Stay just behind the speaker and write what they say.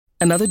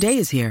Another day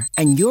is here,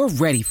 and you're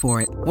ready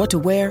for it. What to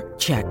wear?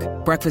 Check.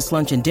 Breakfast,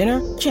 lunch, and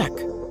dinner? Check.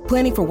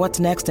 Planning for what's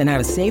next and how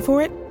to save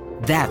for it?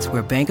 That's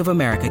where Bank of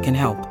America can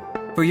help.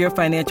 For your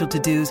financial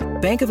to-dos,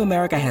 Bank of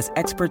America has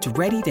experts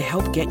ready to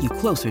help get you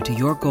closer to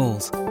your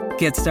goals.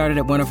 Get started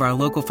at one of our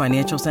local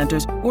financial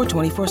centers or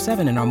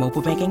 24/7 in our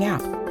mobile banking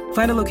app.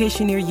 Find a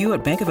location near you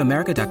at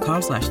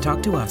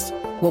bankofamerica.com/talktous.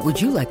 What would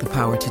you like the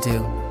power to do?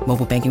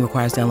 Mobile banking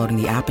requires downloading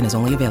the app and is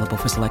only available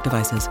for select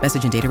devices.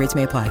 Message and data rates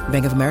may apply.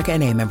 Bank of America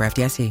N.A., member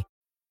FDIC.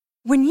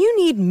 When you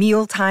need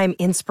mealtime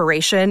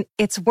inspiration,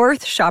 it's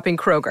worth shopping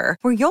Kroger,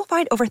 where you'll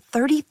find over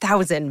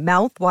 30,000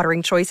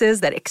 mouth-watering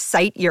choices that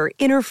excite your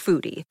inner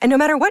foodie. And no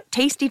matter what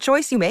tasty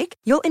choice you make,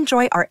 you'll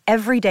enjoy our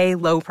everyday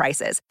low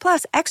prices,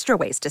 plus extra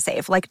ways to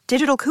save, like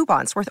digital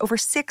coupons worth over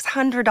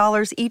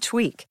 $600 each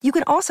week. You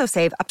can also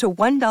save up to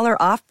 $1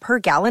 off per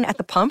gallon at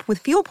the pump with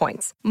fuel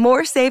points.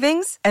 More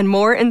savings and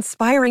more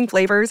inspiring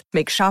flavors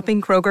make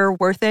shopping Kroger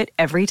worth it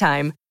every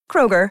time.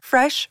 Kroger,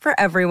 fresh for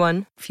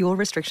everyone. Fuel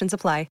restrictions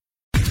apply.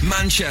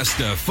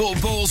 Manchester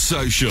Football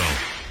Social.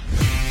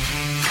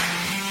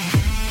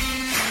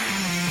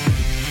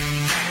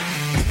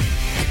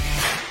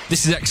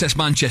 This is XS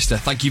Manchester.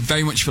 Thank you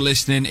very much for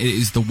listening. It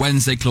is the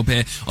Wednesday Club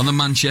here on the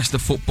Manchester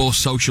Football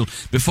Social.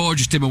 Before I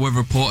just did my weather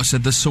report, I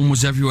said the sun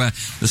was everywhere.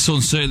 The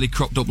sun certainly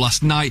cropped up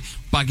last night,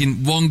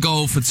 bagging one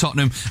goal for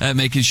Tottenham,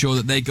 making sure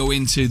that they go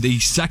into the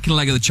second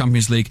leg of the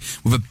Champions League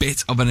with a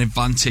bit of an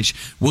advantage.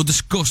 We'll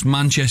discuss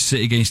Manchester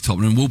City against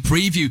Tottenham. We'll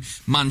preview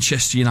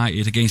Manchester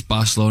United against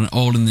Barcelona,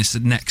 all in this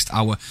next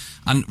hour.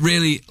 And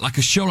really, like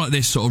a show like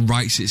this sort of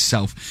writes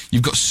itself.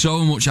 You've got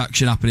so much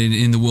action happening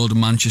in the world of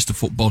Manchester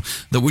football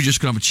that we're just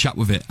going to have a chat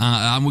with it.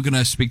 And we're going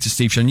to speak to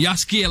Steve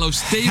Shanyaski. Hello,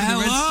 Steve.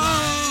 Hello.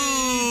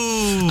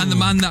 And the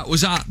man that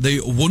was at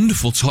the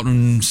wonderful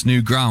Tottenham's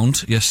new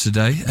ground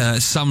yesterday,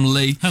 Sam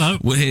Lee. Hello.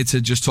 We're here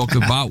to just talk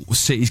about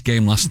City's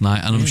game last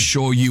night, and I'm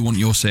sure you want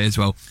your say as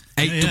well.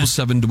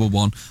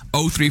 87711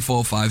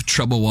 0345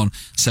 111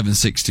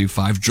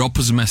 7625. Drop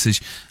us a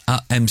message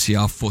at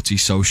MCR Footy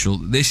Social.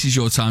 This is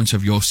your time to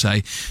have your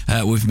say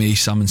with me,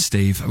 Sam and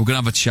Steve. We're going to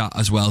have a chat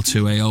as well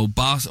to a old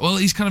well,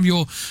 he's kind of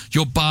your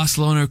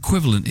Barcelona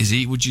equivalent, is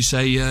he? Would you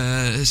say,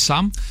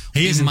 Sam?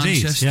 He is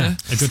indeed, Manchester? yeah.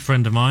 A good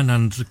friend of mine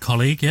and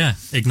colleague, yeah.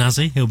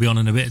 Ignazi, he'll be on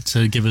in a bit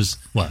to give us,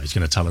 well, he's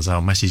going to tell us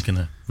how Messi's going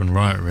to run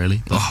riot,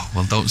 really. Oh,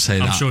 well, don't say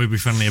that. I'm sure he'll be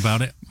friendly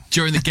about it.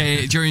 During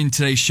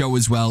today's show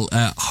as well,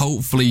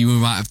 hopefully we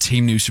might have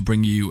team news to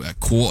bring you at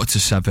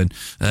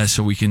 6:45,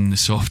 so we can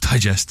sort of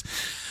digest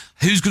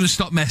who's going to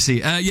stop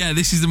Messi.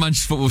 This is the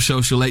Manchester Football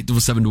Social,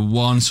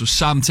 87711. So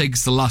Sam takes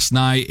us to last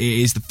night.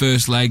 It is the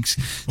first legs,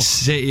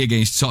 City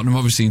against Tottenham,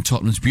 obviously in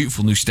Tottenham's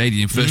beautiful new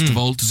stadium. First of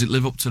all, does it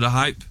live up to the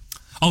hype?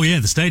 Oh yeah,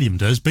 the stadium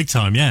does, big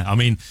time, yeah. I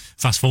mean,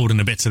 fast forwarding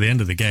a bit to the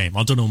end of the game,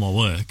 I've done all my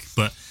work,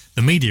 but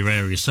the media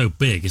area is so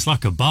big, it's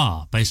like a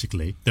bar,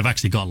 basically. They've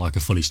actually got like a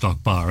fully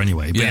stocked bar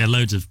anyway, but yeah,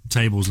 loads of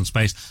tables and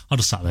space. I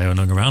just sat there and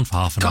hung around for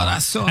half an hour.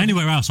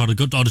 Anywhere else, I'd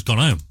just gone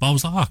home. But I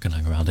was like, I can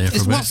hang around here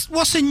for a bit.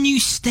 What's a new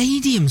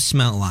stadium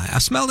smell like? I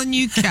smell a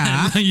new car.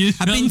 I've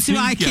been to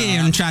IKEA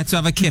and tried to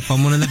have a kip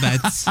on one of the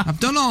beds. I've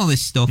done all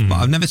this stuff, but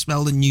I've never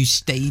smelled a new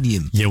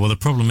stadium. Yeah, well, the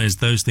problem is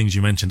those things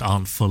you mentioned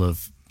aren't full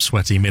of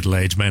sweaty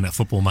middle-aged men at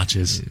football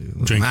matches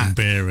drinking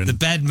beer and the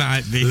bed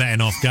might be letting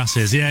off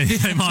gases. Yeah,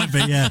 it might be,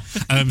 yeah.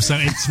 So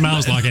it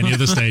smells like any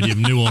other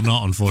stadium, new or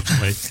not,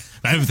 unfortunately.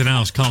 But everything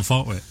else, can't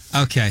fault it.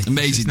 Okay.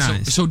 Amazing.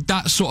 Nice. So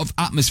that sort of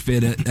atmosphere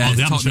that the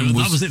atmosphere,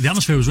 the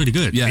atmosphere was really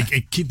good. Yeah.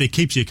 It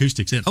keeps the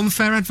acoustics in.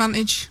 Unfair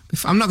advantage?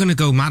 I'm not going to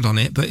go mad on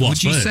it, but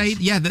would you say,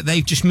 that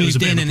they've just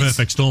moved in? It was a bit of a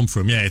perfect storm for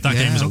them. Yeah, if that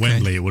game was at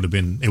Wembley, it would have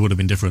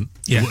been different.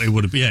 Yeah. It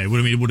would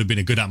have been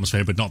a good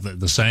atmosphere, but not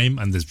the same,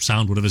 and the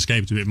sound would have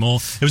escaped a bit more.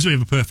 It was a bit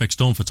of a perfect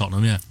storm for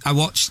Tottenham. Yeah. I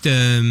watched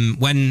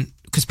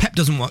because Pep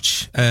doesn't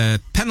watch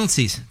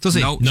penalties, does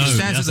he? No, he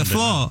stares at the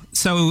floor.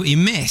 So he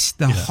missed.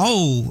 The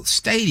whole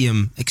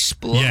stadium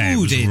exploded. Yeah, it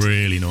was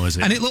really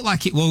noisy. And it looked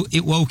like it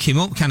woke him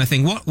up, kind of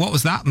thing. What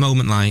was that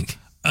moment like?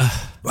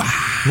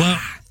 Honestly,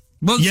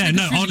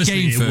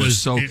 it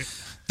was...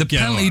 the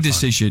penalty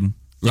decision,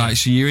 right,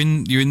 so you're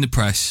in the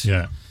press.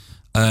 Yeah.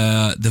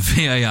 The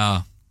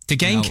VAR... The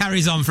game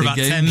carries on for about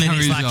 10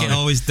 minutes like it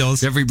always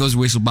does. Every buzz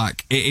whistle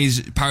back. It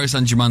is Paris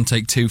Saint-Germain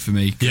take two for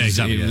me. Yeah,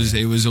 exactly.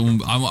 It was.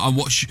 I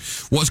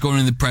watch what's going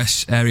on in the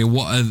press area.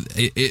 What are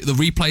the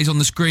replays on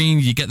the screen?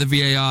 You get the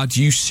VAR.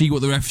 Do you see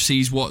what the ref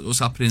sees? What's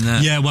happening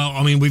there? Yeah, well,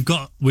 I mean, we've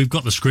got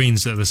the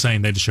screens that are the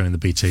same. They're just showing the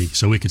BT,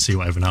 so we could see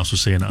what everyone else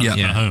was seeing at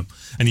home.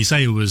 And you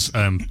say it was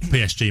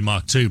PSG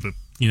Mark II, but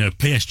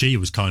PSG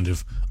was kind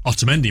of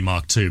Otamendi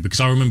Mark II, because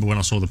I remember when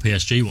I saw the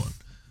PSG one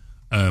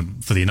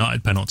for the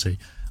United penalty.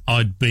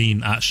 I'd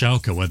been at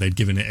Schalke where they'd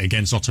given it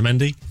against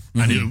Otamendi,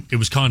 and it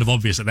was kind of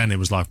obvious that then it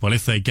was like, well,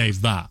 if they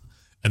gave that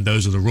and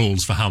those are the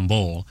rules for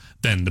handball,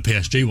 then the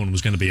PSG one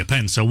was going to be a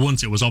pen. So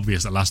once it was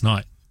obvious that last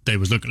night they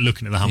was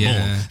looking at the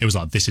handball, it was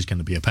like, this is going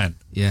to be a pen.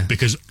 Yeah.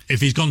 Because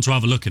if he's gone to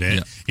have a look at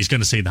it, he's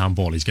going to see the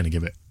handball, he's going to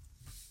give it.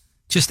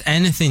 Just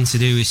anything to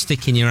do with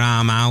sticking your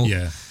arm out.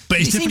 Yeah. But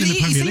it's different in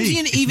the Premier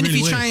League. Even if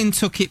you try and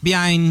tuck it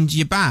behind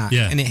your back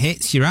and it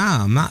hits your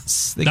arm,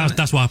 that's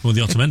what happened with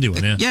the Otamendi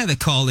one. Yeah, they're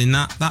calling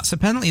that's a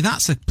penalty.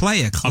 That's a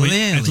player. Clearly,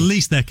 I mean, at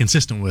least they're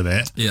consistent with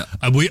it. Yeah,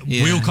 we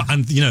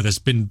all there's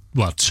been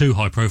 2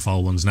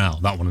 high-profile ones now.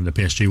 That one and the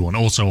PSG one,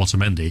 also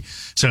Otamendi.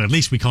 So at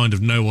least we kind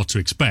of know what to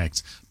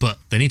expect. But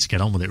they need to get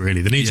on with it.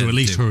 Really, they need to at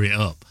least hurry it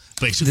up.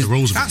 But it's just the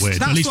rules are a bit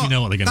weird. At least we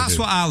know what they're going to do. That's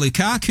what our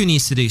Lukaku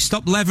needs to do.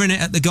 Stop levering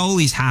it at the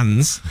goalie's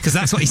hands, because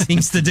that's what he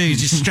seems to do,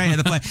 just straight at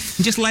the player.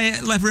 And just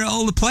lever it at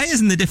all the players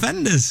and the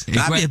defenders.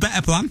 That'd be a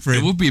better plan for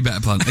him. It would be a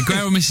better plan.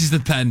 Aguero misses the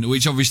pen,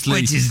 which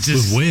obviously...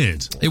 was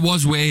weird. It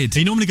was weird.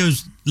 He normally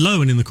goes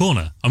low and in the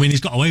corner. I mean,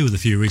 he's got away with a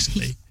few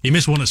recently. He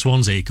missed one at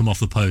Swansea, he come off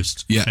the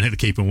post and hit the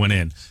keeper and went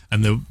in.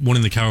 And the one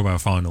in the Carabao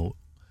final,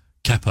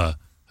 Kepa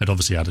had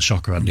obviously had a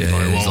shocker, hadn't he?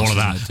 All of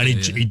that. And he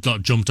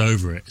jumped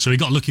over it. So he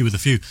got lucky with a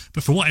few.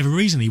 But for whatever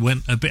reason, he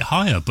went a bit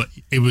higher. But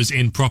it was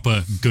in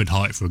proper good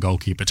height for a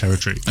goalkeeper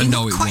territory. He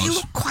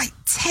looked quite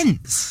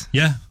tense.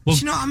 Yeah. Well,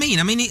 do you know what I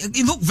mean? I mean,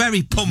 he looked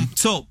very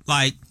pumped up,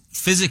 like,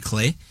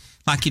 physically,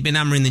 like he'd been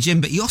hammering the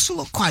gym. But he also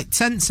looked quite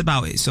tense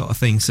about it, sort of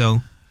thing. So,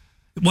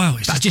 well,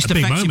 it's just a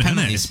big moment, isn't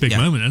it? It's a big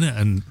moment, isn't it?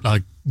 And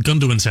like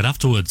Gundogan said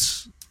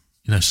afterwards,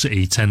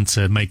 City tend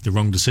to make the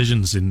wrong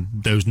decisions in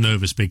those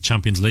nervous big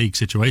Champions League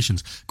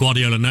situations.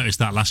 Guardiola noticed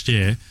that last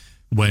year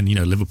when,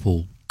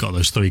 Liverpool got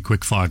those 3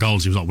 quick-fire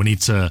goals. He was like, we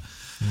need to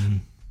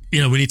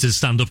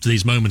stand up to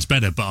these moments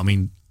better. But, I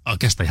mean, I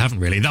guess they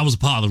haven't really. That was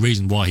part of the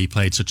reason why he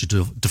played such a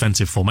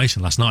defensive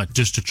formation last night,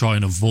 just to try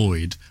and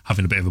avoid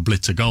having a bit of a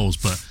blitz of goals.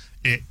 But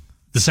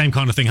the same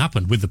kind of thing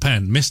happened with the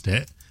pen, missed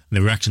it, and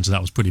the reaction to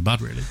that was pretty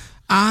bad, really.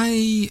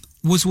 I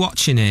was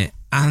watching it,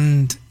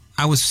 and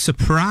I was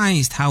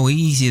surprised how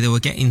easy they were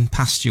getting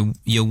past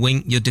your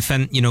wing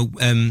defenders.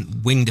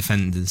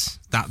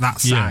 That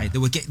side, they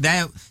were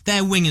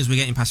their wingers were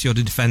getting past your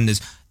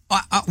defenders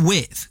at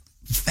width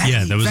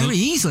very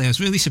easily. I was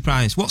really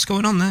surprised. What's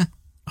going on there?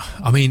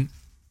 I mean,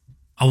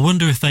 I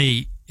wonder if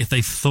they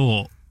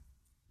thought,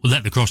 well,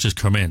 let the crosses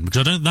come in,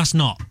 because that's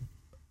not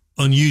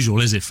unusual,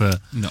 is it?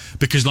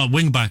 Because like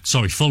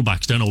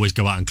fullbacks don't always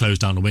go out and close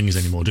down the wingers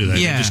anymore, do they?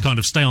 Yeah. They just kind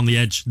of stay on the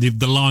edge,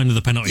 the line of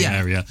the penalty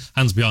area,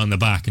 hands behind the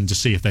back, and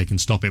just see if they can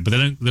stop it. But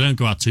they don't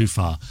go out too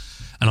far.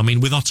 And I mean,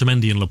 with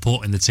Otamendi and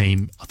Laporte in the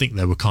team, I think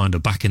they were kind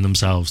of backing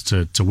themselves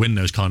to win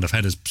those kind of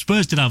headers.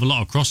 Spurs did have a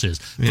lot of crosses,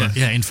 but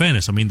in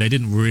fairness, I mean, they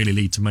didn't really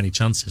lead to many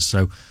chances.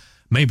 So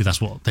maybe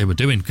that's what they were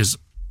doing, because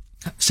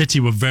City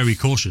were very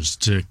cautious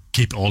to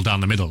keep it all down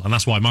the middle, and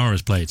that's why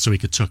Mahrez played, so he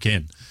could tuck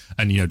in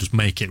and just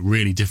make it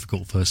really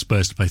difficult for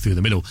Spurs to play through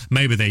the middle.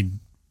 Maybe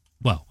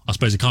I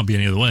suppose it can't be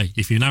any other way.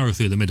 If you narrow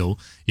through the middle,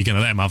 you're going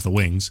to let them have the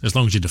wings. As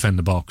long as you defend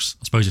the box,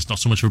 I suppose it's not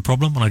so much of a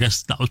problem, and I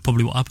guess that was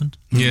probably what happened.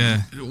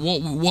 Yeah.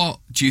 What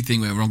do you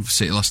think went wrong for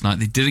City last night?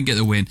 They didn't get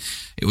the win.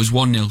 It was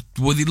 1-0.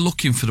 Were they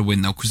looking for the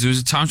win, though? Because there was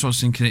a time I was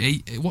thinking,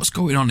 hey, what's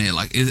going on here?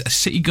 Like, is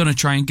City going to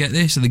try and get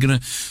this? Are they going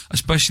to,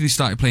 especially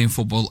started playing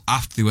football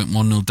after they went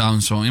 1-0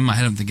 down, so in my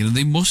head I'm thinking,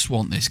 they must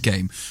want this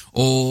game.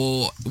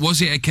 Or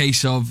was it a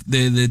case of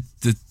the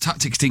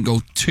tactics didn't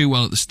go too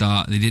well at the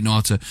start, they didn't know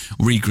how to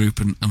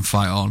regroup and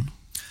fight on?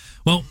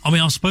 Well, I mean,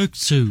 I spoke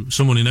to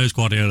someone who knows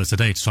Guardiola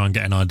today to try and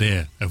get an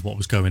idea of what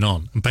was going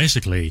on. And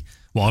basically,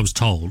 what I was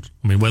told,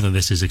 I mean, whether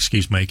this is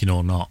excuse-making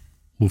or not,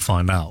 we'll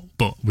find out.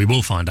 But we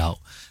will find out.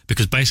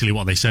 Because basically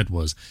what they said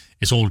was,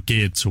 it's all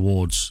geared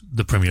towards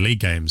the Premier League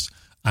games.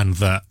 And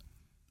that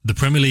the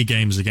Premier League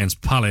games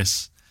against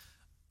Palace,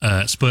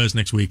 Spurs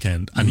next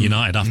weekend, and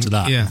United after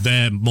that,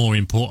 they're more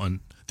important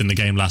than the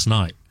game last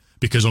night.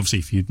 Because obviously,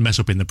 if you mess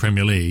up in the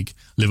Premier League,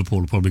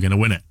 Liverpool are probably going to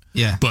win it.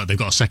 Yeah. But they've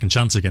got a second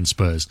chance against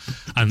Spurs.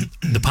 And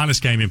the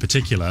Palace game in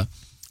particular,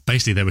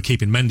 basically they were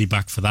keeping Mendy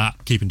back for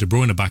that, keeping De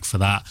Bruyne back for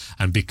that.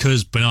 And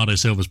because Bernardo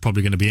Silva's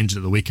probably going to be injured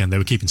at the weekend, they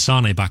were keeping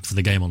Sane back for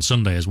the game on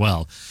Sunday as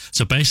well.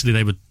 So basically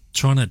they were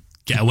trying to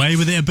get away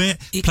with it a bit,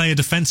 play a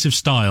defensive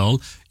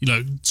style,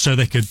 so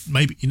they could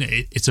maybe,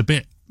 it's a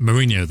bit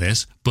Mourinho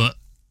this, but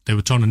they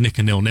were trying to nick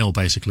a 0-0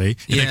 basically.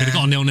 If they could have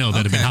got a 0-0,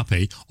 they'd have been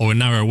happy, or a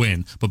narrow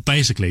win. But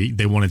basically,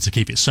 they wanted to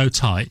keep it so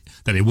tight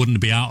that it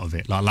wouldn't be out of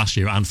it, like last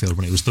year at Anfield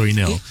when it was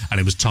 3-0 and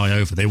it was tie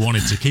over. They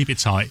wanted to keep it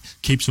tight,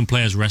 keep some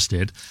players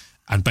rested,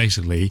 and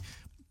basically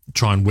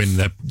try and win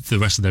the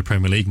rest of their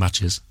Premier League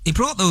matches. He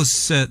brought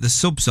those the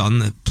subs on,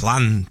 the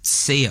plan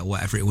C or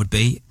whatever it would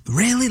be,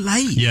 really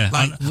late. Yeah,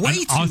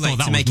 way too late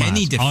to make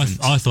any difference.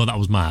 I thought that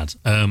was mad.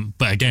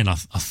 But again, I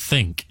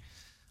think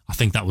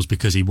that was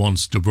because he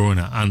wants De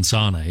Bruyne and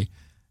Sane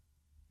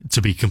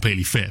to be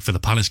completely fit for the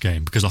Palace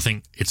game, because I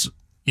think it's,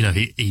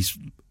 he's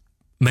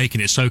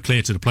making it so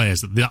clear to the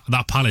players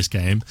that Palace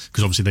game,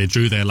 because obviously they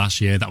drew there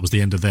last year, that was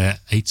the end of their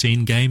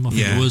 18 game, I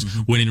think it was,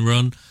 winning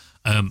run.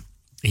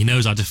 He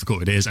knows how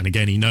difficult it is, and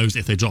again, he knows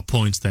if they drop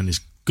points, then there's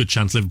a good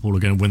chance Liverpool are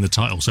going to win the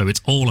title. So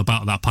it's all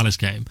about that Palace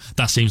game.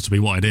 That seems to be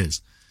what it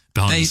is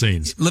behind the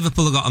scenes.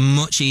 Liverpool have got a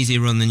much easier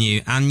run than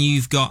you, and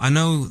you've got, I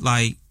know,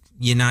 like,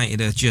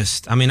 United are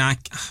just,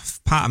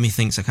 part of me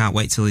thinks I can't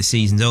wait till the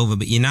season's over,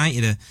 but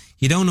United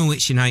You don't know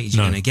which United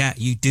you're going to get.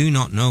 You do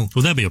not know.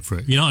 Well, they'll be up for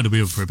it. United will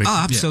be up for it.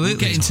 Oh, absolutely. We'll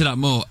get into that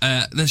more.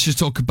 Let's just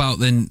talk about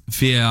then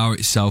VAR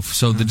itself.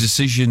 So the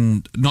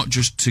decision, not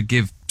just to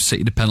give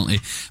City the penalty,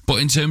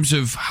 but in terms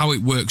of how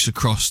it works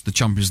across the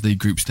Champions League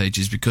group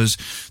stages, because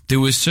there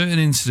were certain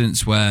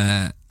incidents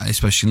where,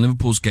 especially in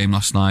Liverpool's game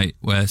last night,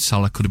 where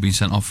Salah could have been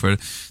sent off for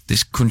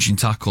this crunching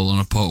tackle on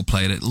a Porto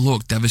player that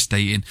looked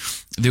devastating.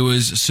 There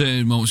was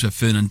certain moments where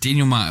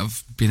Fernandinho might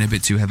have been a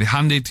bit too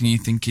heavy-handed, and you're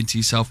thinking to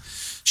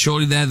yourself,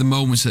 surely they're the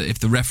moments that if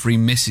the referee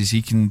misses,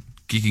 he can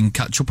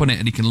catch up on it,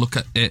 and he can look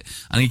at it,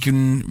 and he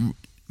can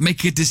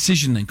make a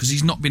decision then, because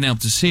he's not been able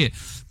to see it.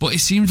 But it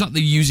seems like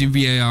they're using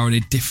VAR in a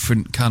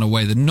different kind of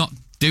way. They're not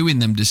doing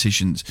them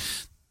decisions.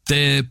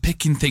 They're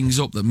picking things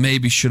up that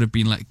maybe should have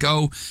been let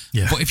go.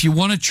 Yeah. But if you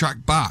want to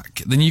track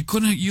back, then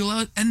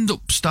you'll end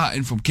up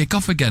starting from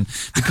kick-off again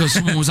because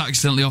someone was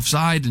accidentally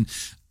offside. And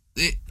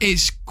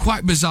it's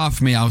quite bizarre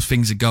for me how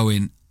things are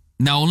going.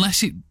 Now,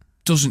 unless it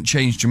doesn't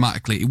change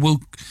dramatically, it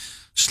will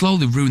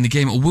slowly ruin the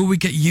game, or will we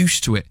get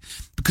used to it?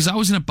 Because I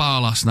was in a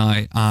bar last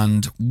night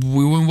and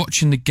we were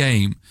watching the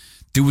game.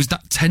 There was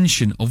that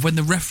tension of when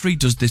the referee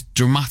does this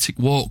dramatic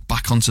walk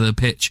back onto the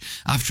pitch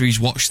after he's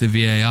watched the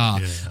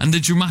VAR, and the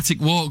dramatic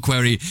walk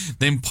where he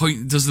then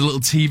does the little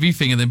TV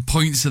thing and then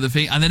points to the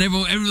thing, and then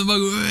everyone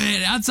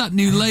it adds that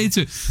new layer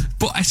to it.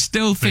 But I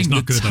still think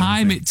the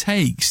time it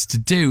takes to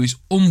do is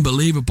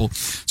unbelievable.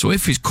 So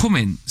if it's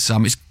coming,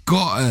 Sam, it's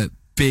got to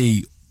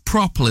be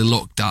properly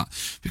looked at,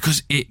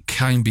 because it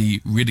can be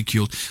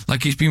ridiculed.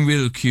 Like, it's been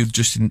ridiculed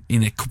just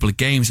in a couple of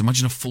games.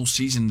 Imagine a full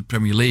season in the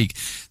Premier League.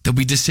 There'll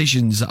be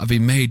decisions that have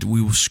been made,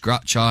 we will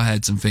scratch our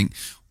heads and think,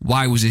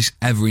 why was this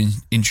ever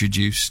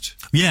introduced?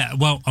 Yeah,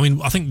 well, I mean,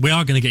 I think we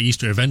are going to get used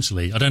to it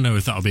eventually. I don't know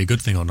if that'll be a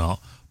good thing or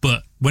not,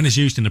 but when it's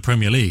used in the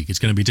Premier League, it's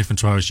going to be different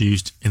to how it's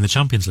used in the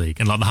Champions League.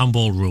 And like the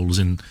handball rules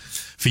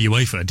for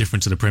UEFA are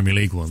different to the Premier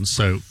League ones,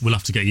 so we'll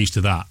have to get used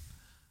to that.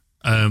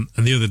 And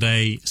the other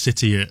day,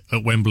 City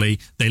at Wembley,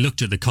 they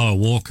looked at the Kyle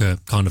Walker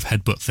kind of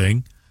headbutt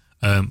thing,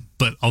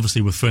 but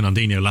obviously with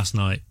Fernandinho last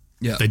night,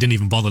 they didn't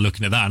even bother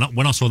looking at that. And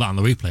when I saw that on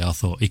the replay, I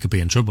thought he could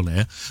be in trouble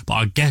here. But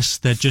I guess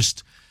I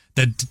guess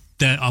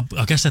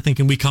they're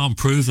thinking we can't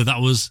prove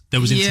that was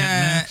intent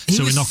there,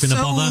 so we're not going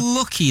to bother. So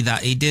lucky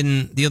that he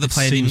didn't. The other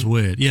player seems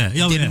weird.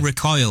 Didn't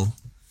recoil.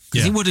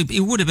 Because he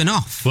would have been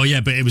off. Well,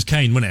 yeah, but it was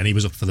Kane, wasn't it? And he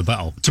was up for the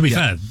battle. To be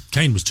fair,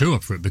 Kane was too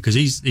up for it because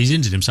he's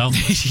injured himself.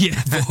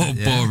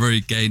 Poor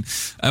very Kane.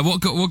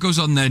 What goes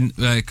on then?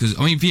 Because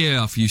I mean,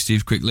 VAR for you,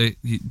 Steve. Quickly,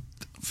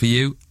 for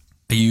you,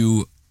 are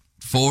you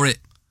for it?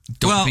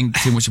 Don't think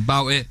too much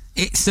about it.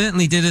 It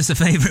certainly did us a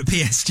favour at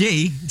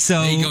PSG.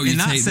 So there you go, in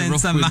that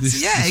sense, I'm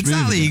massive. Yeah,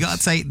 exactly. You got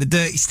to take the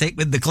dirty stick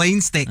with the clean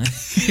stick.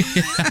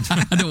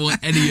 I don't want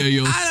any of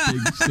your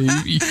sticks,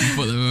 Steve. You can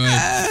put them away.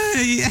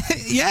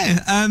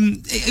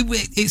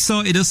 It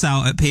sorted us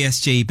out at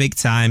PSG big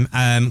time.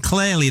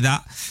 Clearly,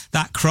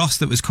 that cross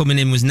that was coming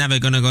in was never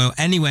going to go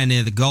anywhere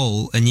near the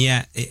goal, and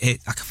yet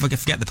I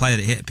forget the player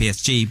that hit at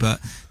PSG,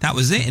 but that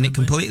was it, and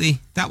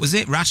that was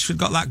it. Rashford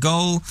got that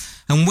goal,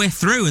 and we're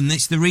through, and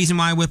it's the reason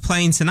why we're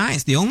playing tonight.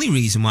 It's the only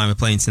reason why we're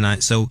playing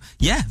tonight. So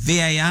yeah,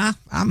 VAR,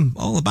 I'm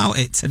all about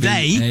it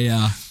today.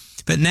 VAR.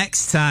 But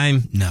next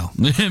time, no.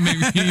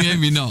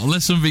 maybe not.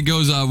 Unless something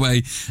goes our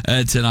way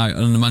tonight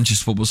on the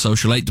Manchester Football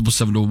Social.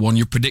 87711.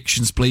 Your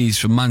predictions, please,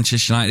 for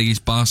Manchester United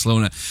against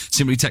Barcelona.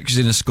 Simply text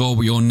us in a score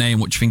with your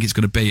name, what you think it's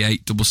going to be.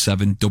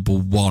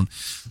 87711.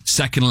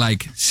 Second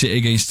leg, City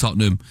against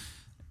Tottenham.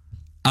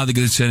 Are they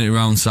going to turn it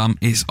around, Sam?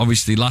 It's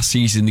obviously last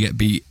season they get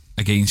beat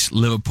against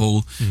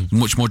Liverpool.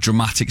 Much more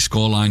dramatic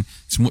scoreline.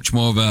 It's much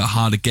more of a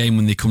harder game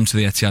when they come to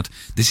the Etihad.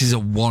 This is a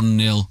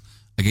 1-0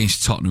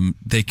 against Tottenham.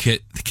 They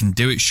can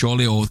do it,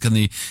 surely, or can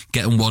they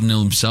get them 1-0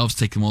 themselves,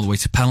 take them all the way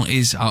to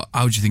penalties? How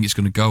do you think it's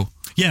going to go?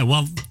 Yeah,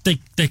 well,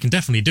 they can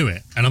definitely do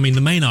it. And I mean,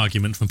 the main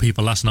argument from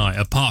people last night,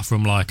 apart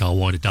from like,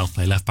 why did Delph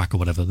play left back or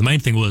whatever, the main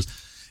thing was,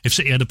 if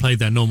City had played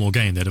their normal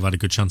game, they'd have had a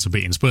good chance of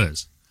beating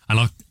Spurs.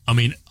 And I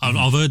mean,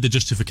 I've heard the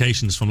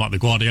justifications from like the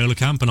Guardiola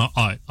camp, and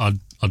I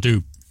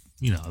do,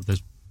 you know,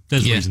 there's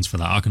reasons for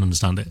that. I can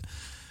understand it.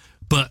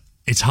 But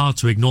it's hard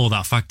to ignore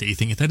that fact that you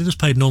think if they'd just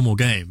played normal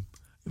game,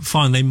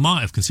 fine, they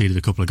might have conceded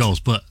a couple of goals,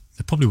 but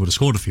they probably would have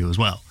scored a few as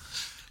well.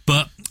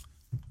 But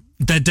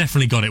they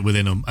definitely got it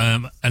within them.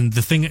 And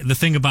the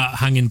thing about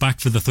hanging back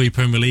for the 3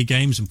 Premier League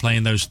games and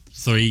playing those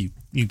 3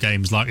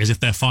 games like as if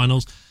they're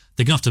finals,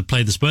 they're going to have to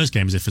play the Spurs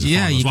game as if it's a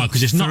final as well,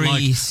 because it's not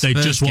like they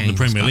just want the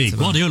Premier League.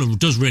 Guardiola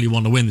does really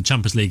want to win the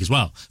Champions League as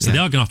well, so they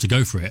are going to have to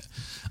go for it.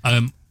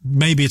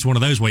 Maybe it's one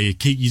of those where you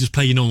just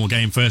play your normal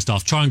game first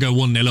half, try and go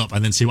 1-0 up,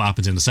 and then see what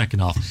happens in the second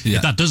half.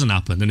 If that doesn't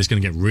happen, then it's going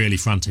to get really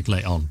frantic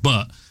late on.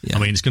 But I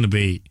mean, it's going to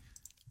be.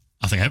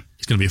 I think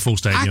it's going to be a full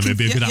stadium. It'll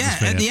be a good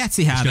atmosphere. At the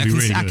Etihad,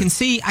 I can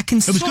see. It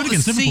was good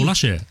against Liverpool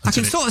last year. I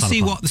can sort of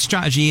see what the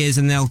strategy is,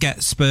 and they'll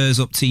get Spurs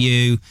up to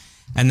you,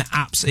 and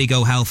absolutely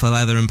go hell for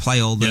leather and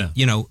play all the,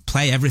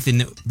 play everything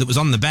that was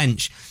on the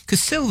bench.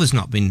 Because Silva's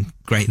not been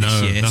great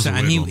this year,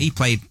 and he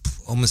played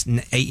almost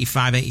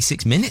 85,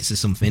 86 minutes or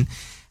something.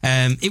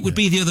 It would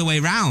be the other way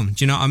round.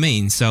 Do you know what I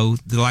mean? So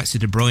the likes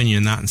of De Bruyne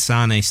and that, and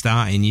Sane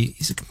starting,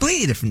 it's a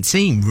completely different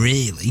team,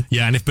 really.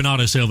 Yeah, and if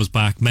Bernardo Silva's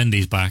back,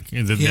 Mendy's back,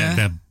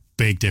 they're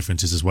big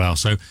differences as well.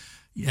 So,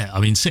 yeah, I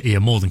mean, City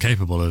are more than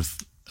capable of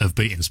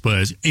beating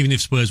Spurs. Even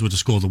if Spurs were to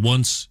score the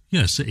once,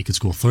 City could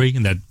score 3,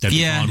 and they'd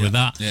be fine with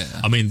that. Yeah.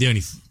 I mean,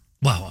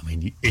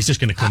 it's just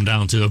going to come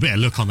down to a bit of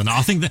luck on the night.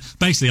 I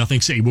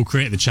think City will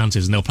create the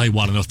chances and they'll play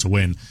well enough to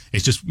win.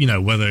 It's just,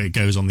 whether it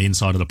goes on the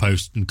inside of the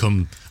post and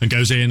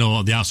goes in,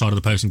 or the outside of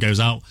the post and goes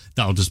out,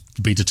 that'll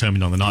just be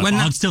determined on the night.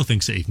 I'd still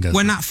think City can go.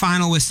 When that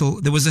final whistle,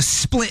 there was a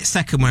split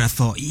second when I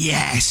thought,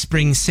 yes,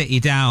 bring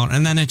City down.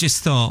 And then I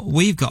just thought,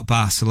 we've got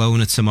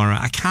Barcelona tomorrow.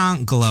 I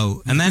can't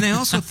gloat. And then I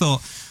also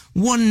thought,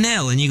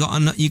 1-0 and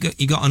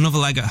you got another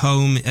leg at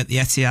home at the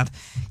Etihad.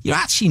 You're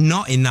actually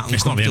not in that uncomfortable.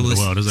 It's not the end of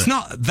the world, is it? It's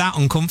not that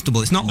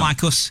uncomfortable. It's not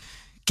like us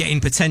getting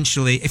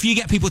potentially. If you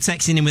get people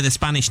texting in with a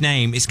Spanish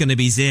name, it's going to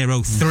be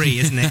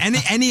 0-3, isn't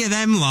it? Any of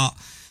them lot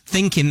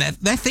thinking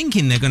they're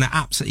thinking they're going to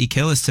absolutely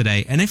kill us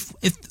today. And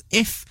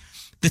if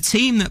the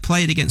team that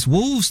played against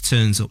Wolves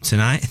turns up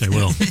tonight, they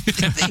will.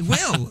 They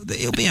will.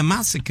 It'll be a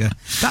massacre.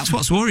 That's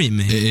what's worrying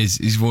me. It is.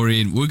 It's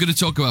worrying. We're going to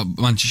talk about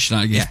Manchester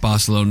United against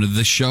Barcelona.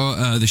 The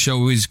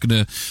show is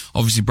going to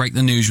obviously break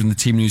the news when the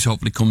team news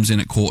hopefully comes in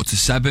at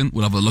 6:45.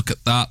 We'll have a look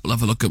at that. We'll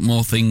have a look at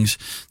more things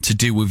to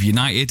do with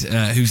United.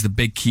 Who's the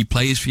big key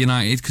players for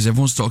United? Because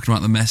everyone's talking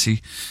about the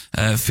Messi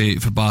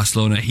for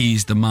Barcelona.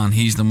 He's the man.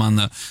 He's the man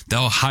that the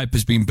whole hype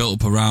has been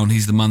built up around.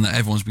 He's the man that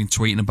everyone's been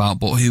tweeting about.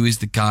 But who is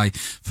the guy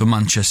for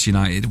Manchester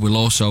United? We'll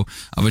also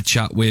have a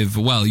chat with,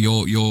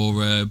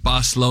 your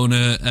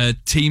Barcelona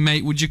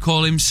teammate, would you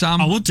call him,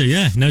 Sam? I would do,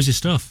 yeah. He knows his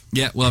stuff.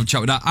 Yeah, we'll have a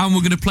chat with that. And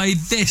we're going to play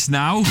this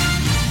now.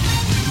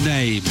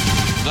 Name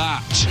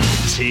that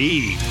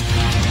team.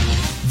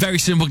 Very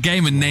simple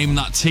game, and name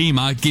that team.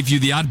 I give you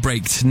the ad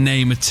break to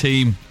name a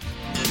team.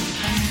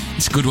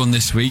 It's a good one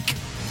this week.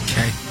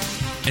 Okay.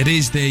 It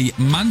is the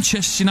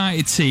Manchester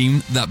United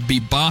team that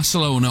beat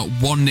Barcelona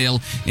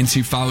 1-0 in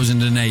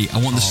 2008. I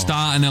want the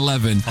starting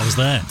 11. I was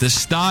there. The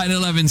starting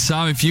 11,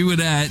 Sam, if you were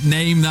there,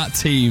 name that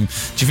team. Do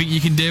you think you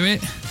can do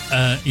it?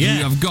 Yeah.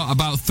 You have got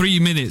about 3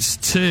 minutes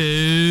to...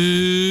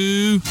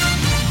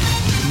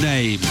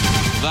 Name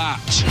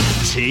that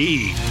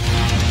team.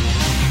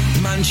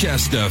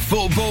 Manchester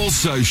Football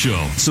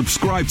Social.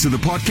 Subscribe to the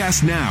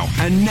podcast now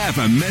and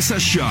never miss a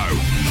show.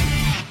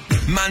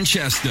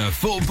 Manchester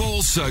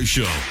Football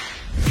Social.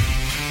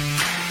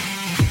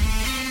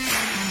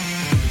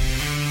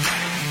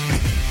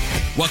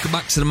 Welcome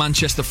back to the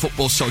Manchester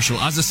Football Social.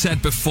 As I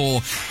said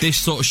before, this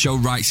sort of show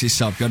writes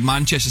itself. You had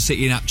Manchester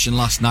City in action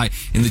last night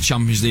in the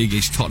Champions League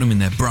against Tottenham in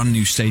their brand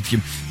new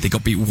stadium. They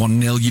got beat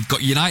 1-0. You've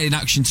got United in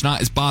action tonight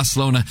as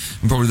Barcelona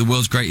and probably the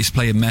world's greatest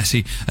player,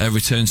 Messi,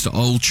 returns to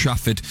Old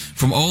Trafford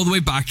from all the way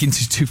back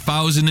into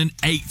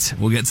 2008.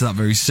 We'll get to that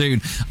very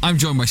soon. I'm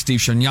joined by Steve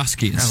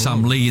Shonyaski and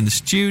Sam Lee in the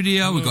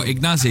studio. Hello. We've got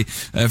Ignazi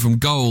from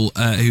Goal,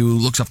 who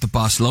looks after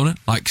Barcelona,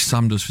 like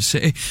Sam does for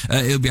City.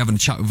 He'll be having a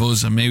chat with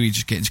us and maybe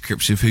just getting to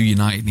grips with who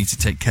United need to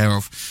take care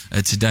of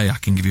today. I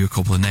can give you a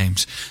couple of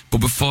names, but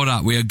before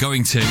that we are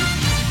going to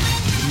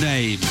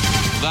name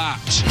that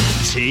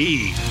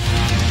team.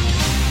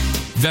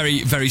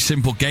 Very, very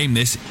simple game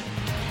this.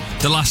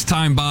 The last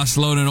time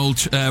Barcelona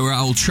were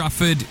at Old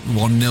Trafford,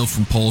 1-0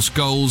 from Paul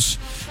Scholes,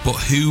 but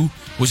who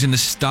was in the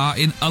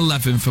starting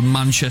 11 for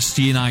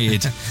Manchester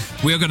United?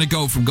 We are going to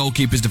go from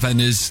goalkeepers,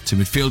 defenders to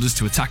midfielders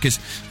to attackers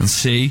and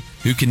see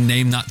who can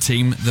name that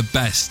team the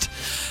best.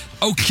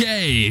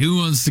 Okay, who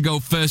wants to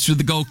go first with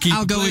the goalkeeper?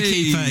 I'll go with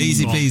keeper,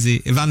 easy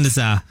peasy. Van der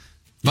Sar.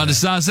 Van der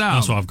Sar's out.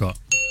 That's what I've got.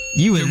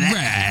 You were there,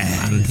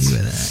 man. You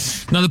were there.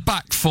 Now the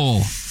back four.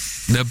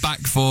 The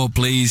back four,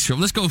 please.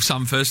 Let's go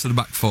Sam first for the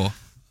back four.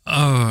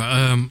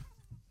 Owen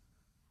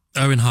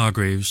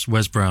Hargreaves,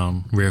 Wes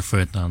Brown, Rio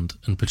Ferdinand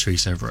and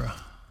Patrice Evra.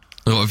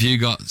 What have you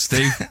got,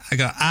 Steve? I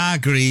got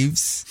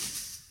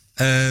Hargreaves,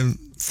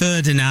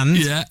 Ferdinand,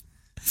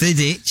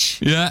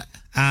 Vidic,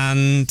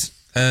 and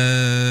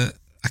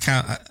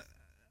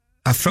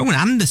I've thrown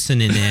Anderson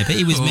in there, but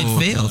he was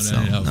midfield.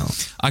 No.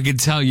 I can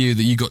tell you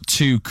that you got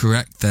 2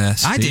 correct there,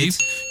 Steve. I did.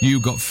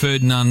 You got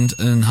Ferdinand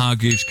and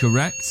Hargreaves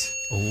correct.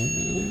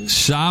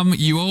 Sam,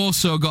 you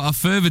also got a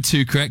further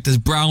 2 correct as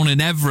Brown and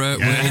Evra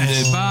were in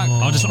the back.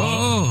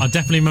 I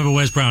definitely remember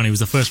Wes Brown. He was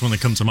the first one that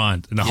come to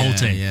mind in the whole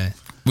team. Yeah.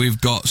 We've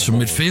got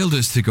some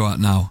midfielders to go at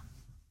now.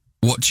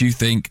 What do you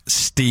think,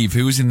 Steve?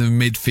 Who was in the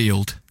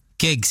midfield?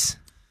 Giggs.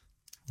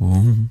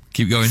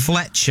 Keep going.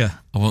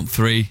 Fletcher. I want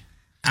 3.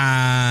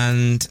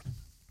 And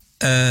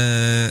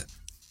I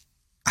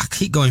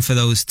keep going for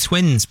those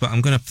twins, but I'm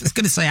gonna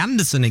say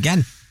Anderson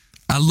again.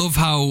 I love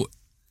how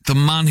the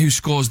man who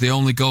scores the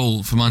only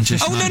goal for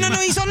Manchester United... No,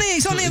 he's on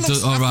here.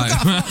 Look, all right.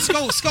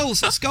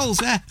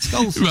 Scholes, yeah,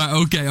 Scholes. Right,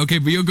 okay,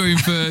 but you're going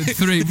for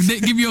 3.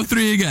 Nick, give me your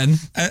 3 again.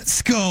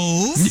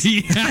 Scholes,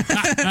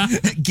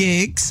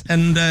 Giggs,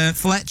 and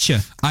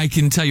Fletcher. I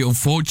can tell you,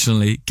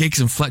 unfortunately, Giggs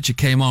and Fletcher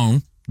came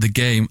on the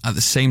game at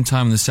the same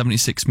time in the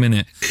 76th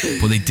minute,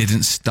 but they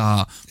didn't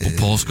start. But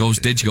Paul Scholes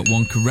did. You got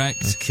 1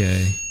 correct.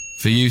 Okay.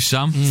 For you,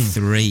 Sam?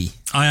 3.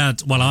 I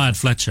had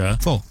Fletcher,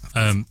 4,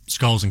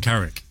 Scholes and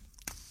Carrick.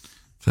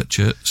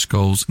 Fletcher,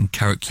 Scholes and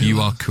Carrick.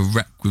 You are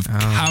correct with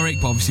Carrick,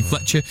 but obviously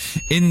Fletcher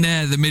in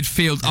there, the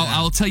midfield. Yeah.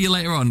 I'll tell you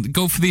later on.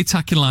 Go for the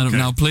attacking lineup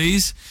now,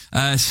 please.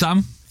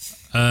 Sam?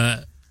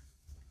 Tevez,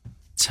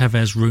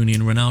 Rooney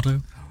and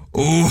Ronaldo.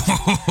 Oh,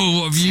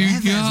 what have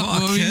you got?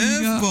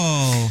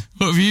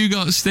 What have you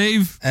got,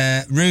 Steve?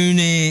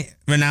 Rooney,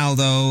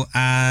 Ronaldo,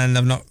 and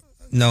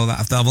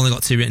I've only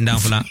got 2 written down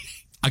for that.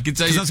 I can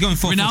tell you, that's going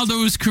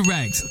Ronaldo was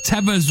correct.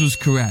 Tevez was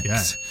correct.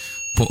 Yeah.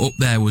 But up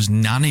there was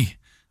Nani.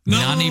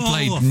 Nani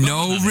played.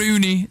 No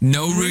Rooney.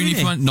 No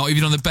Rooney. Not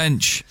even on the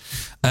bench.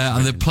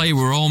 And the player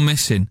we're all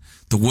missing.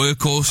 The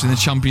workhorse in the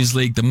Champions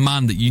League. The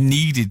man that you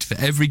needed for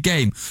every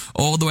game.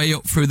 All the way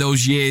up through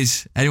those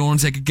years. Anyone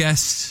want to take a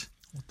guess?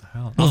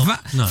 Well,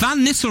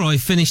 Van Nistelrooy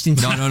finished in...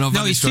 No,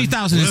 it's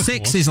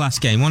 2006, his last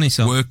game, wasn't he?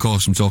 So?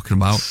 Workhorse I'm talking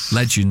about.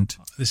 Legend.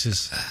 This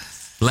is...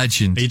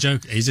 Legend. Are you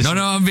joking?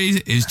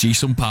 It's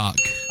Ji-sung Park.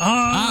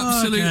 Oh,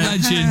 absolute okay.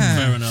 legend.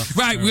 Fair enough.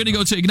 Right, we're going to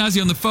go to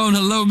Ignacy on the phone.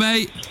 Hello,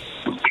 mate.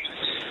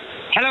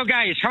 Hello,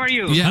 guys. How are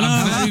you? Yeah,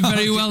 I'm very,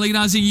 very well,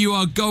 Ignacy. You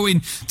are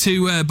going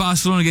to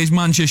Barcelona against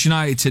Manchester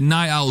United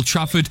tonight at Old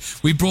Trafford.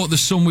 We brought the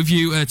sun with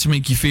you to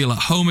make you feel at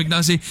home,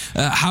 Ignacy.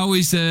 How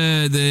is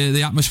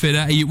the atmosphere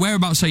there?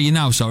 Whereabouts are you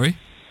now, sorry?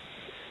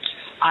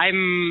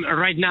 I'm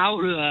right now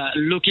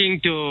looking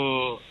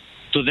to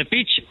the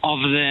pitch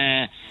of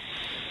the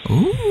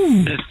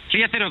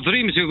Theatre of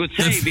Dreams, we would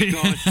say,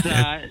 because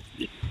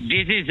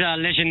this is a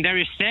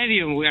legendary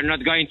stadium. We are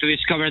not going to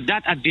discover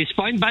that at this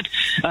point, but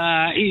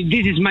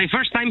this is my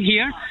first time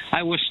here.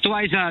 I was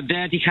twice at the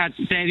Etihad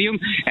Stadium,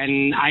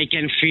 and I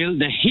can feel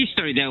the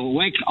history, the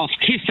wake of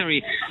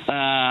history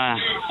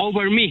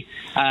over me.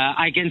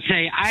 I can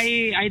say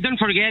I don't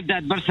forget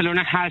that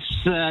Barcelona has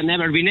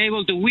never been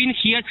able to win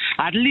here,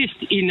 at least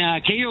in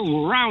a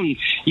KO round,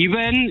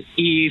 even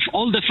if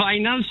all the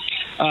finals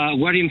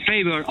were in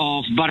favor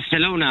of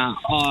Barcelona,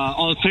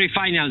 all 3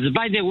 finals.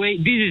 By the way,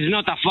 this is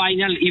not a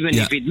final, even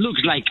if it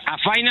looks like a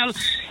final.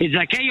 It's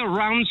a KO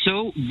round,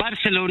 so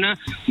Barcelona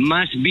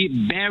must be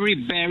very,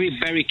 very,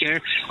 very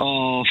careful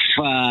of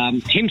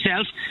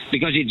himself,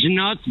 because it's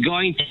not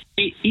going to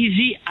be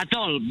easy at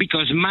all,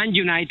 because Man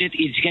United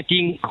is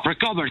getting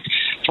recovered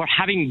for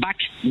having back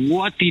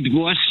what it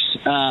was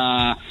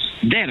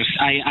theirs,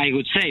 I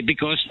would say,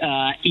 because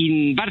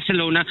in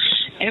Barcelona,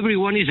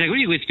 everyone is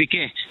agreeing with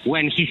Piqué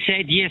when he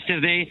said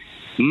yesterday,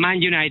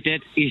 Man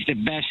United is the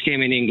best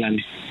team in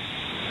England.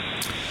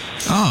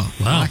 Oh,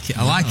 wow.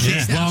 I like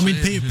it. Yeah. Well, I mean,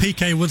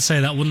 Piqué would say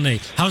that, wouldn't he?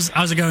 How's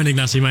it going,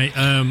 Ignacy, mate?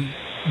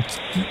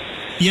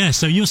 Yeah,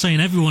 so you're saying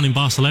everyone in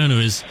Barcelona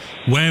is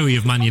wary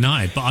of Man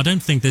United, but I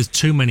don't think there's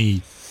too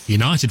many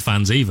United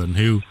fans even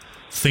who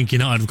think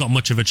United have got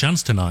much of a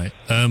chance tonight.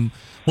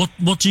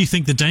 What do you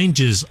think the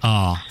dangers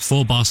are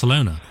for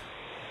Barcelona?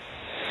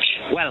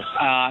 Well,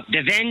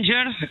 the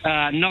danger,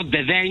 not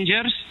the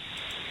dangers,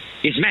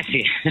 is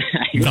Messi.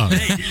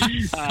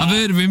 I've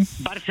heard of him.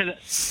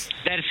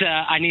 There's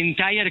an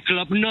entire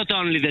club, not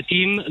only the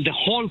team, the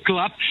whole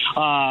club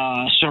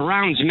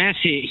surrounds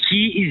Messi.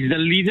 He is the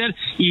leader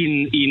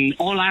in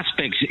all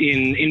aspects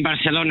in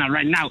Barcelona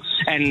right now.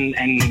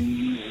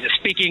 And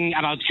speaking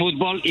about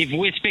football, if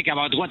we speak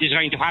about what is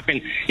going to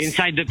happen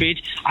inside the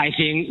pitch, I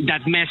think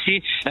that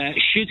Messi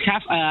should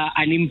have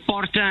an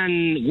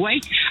important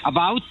weight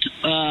about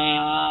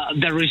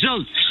the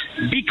result.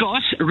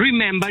 Because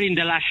remember, in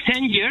the last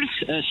 10 years,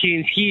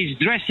 since he is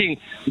dressing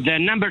the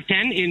number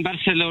 10 in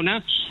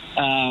Barcelona,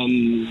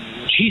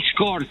 he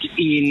scored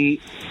in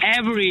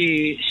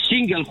every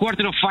single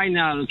quarter of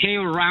final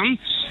KO round,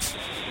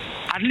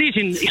 at least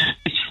in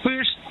his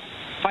first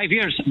 5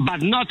 years,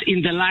 but not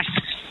in the last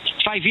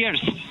 5 years.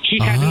 He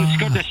hasn't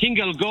scored a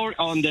single goal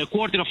on the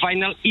quarter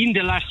final in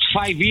the last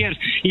 5 years.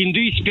 In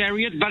this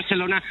period,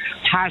 Barcelona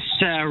has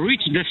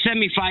reached the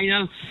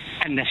semi-final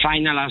and the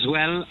final as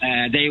well.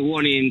 They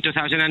won in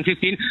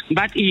 2015,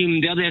 but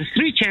in the other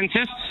 3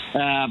 chances,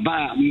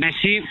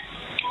 Messi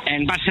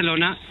and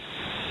Barcelona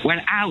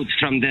were out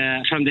from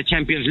the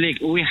Champions League.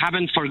 We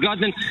haven't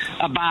forgotten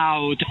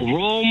about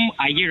Rome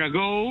a year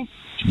ago.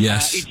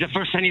 Yes. It's the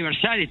first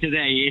anniversary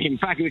today. In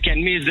fact, we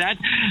can miss that.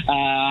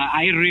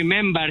 I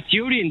remember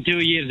Turin 2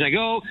 years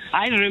ago.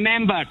 I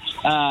remember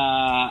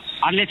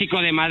Atlético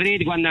de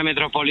Madrid, Wanda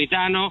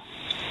Metropolitano.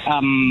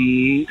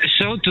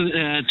 So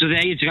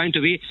today it's going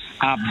to be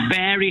a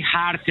very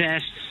hard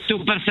test to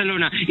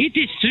Barcelona. It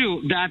is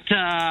true that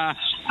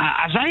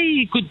as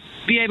I could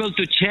be able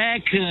to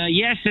check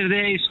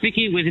yesterday,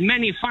 speaking with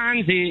many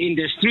fans in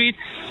the street,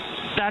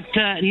 that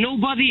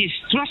nobody is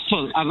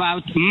trustful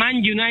about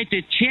Man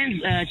United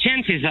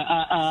chances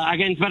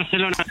against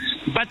Barcelona.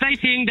 But I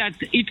think that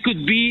it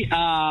could be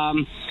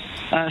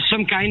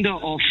some kind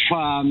of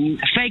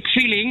fake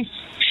feeling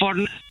for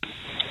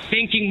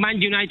thinking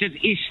Man United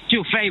is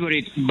too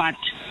favorite. But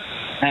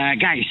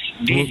guys.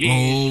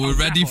 We're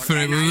ready for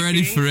it. We're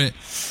ready for it.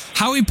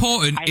 How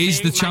important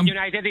is the Man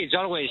United is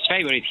always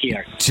favourite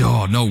here.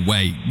 Oh, no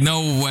way,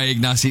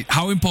 Ignacy.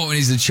 How important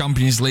is the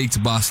Champions League to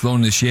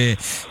Barcelona this year?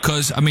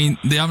 Because, I mean,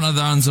 they haven't had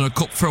their hands on a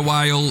cup for a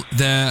while.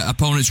 Their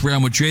opponents, Real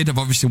Madrid, have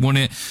obviously won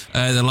it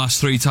the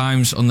last 3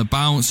 times on the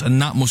bounce,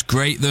 and that must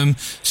grate them.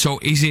 So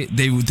is it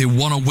they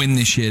want to win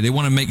this year? They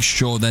want to make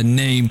sure their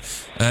name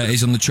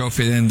is on the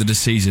trophy at the end of the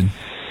season?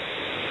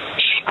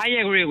 I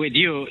agree with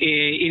you.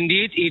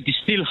 Indeed, it is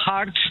still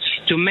hard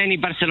to many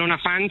Barcelona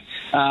fans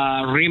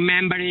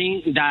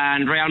remembering that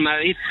Real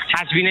Madrid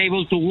has been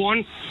able to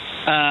win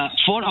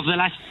 4 of the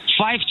last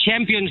 5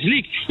 Champions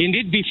League.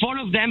 Indeed, before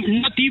of them,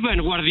 not even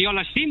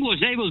Guardiola's team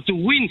was able to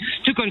win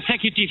 2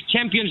 consecutive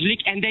Champions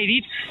League, and they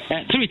did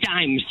 3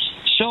 times.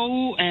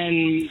 So,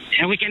 and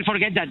we can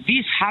forget that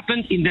this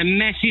happened in the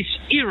Messi's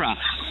era.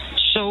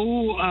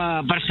 So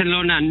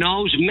Barcelona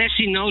knows,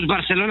 Messi knows,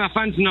 Barcelona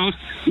fans knows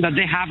that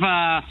they have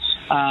a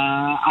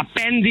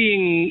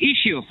pending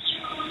issue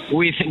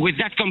with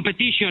that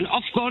competition.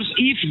 Of course,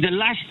 if the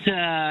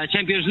last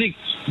Champions League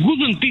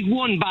wouldn't be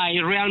won by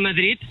Real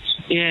Madrid,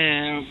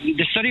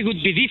 the story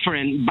would be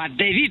different, but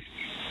they did.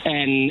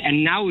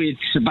 And now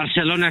it's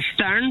Barcelona's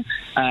turn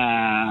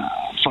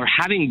for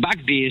having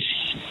back this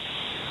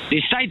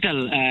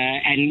title,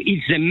 and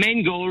it's the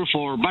main goal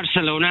for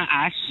Barcelona,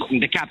 as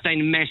the captain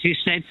Messi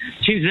said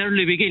since the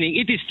early beginning.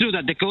 It is true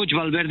that the coach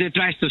Valverde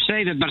tries to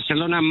say that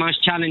Barcelona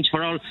must challenge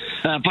for all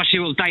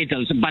possible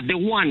titles, but the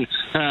one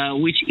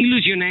which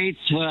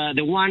illusionates,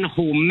 the one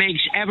who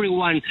makes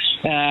everyone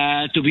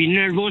to be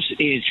nervous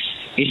is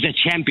the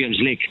Champions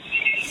League.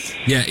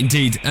 Yeah,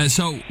 indeed.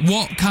 So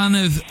what kind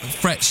of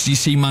threats do you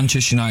see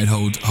Manchester United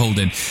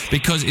holding?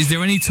 Because is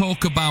there any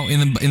talk about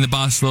in the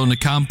Barcelona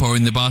camp or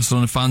in the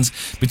Barcelona fans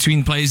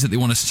between players that they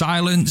want to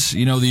silence?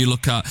 You know, you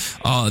look at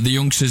the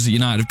youngsters that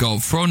United have got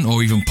up front,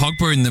 or even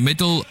Pogba in the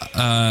middle.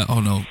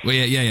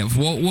 Yeah.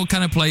 What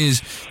kind of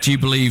players do you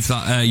believe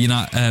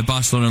that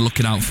Barcelona are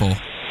looking out for?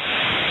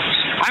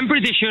 I'm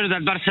pretty sure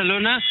that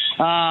Barcelona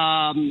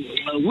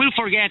will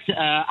forget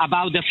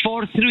about the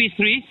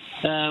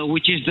 4-3-3,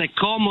 which is the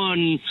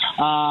common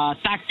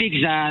tactics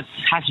that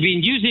has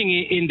been using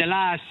in the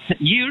last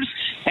years.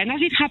 And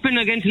as it happened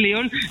against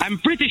Lyon, I'm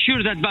pretty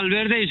sure that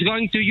Valverde is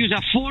going to use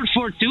a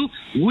 4-4-2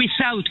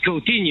 without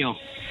Coutinho.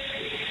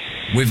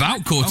 Without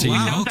Coutinho?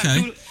 Oh, wow,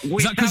 okay.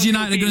 Is that because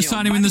United are going to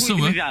sign him in the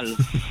summer?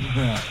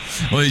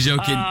 Or are you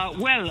joking?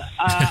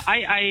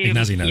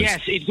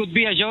 Yes, it could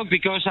be a joke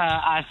because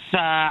as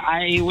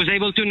I was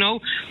able to know,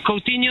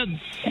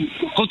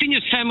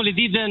 Coutinho's family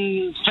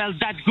didn't felt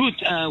that good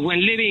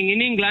when living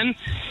in England,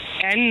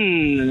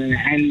 and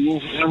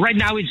right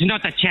now it's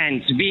not a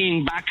chance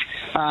being back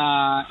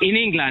in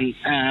England.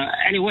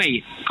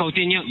 Anyway,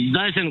 Coutinho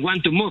doesn't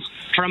want to move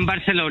from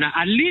Barcelona,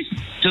 at least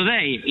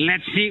today.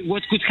 Let's see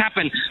what could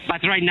happen,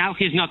 but right now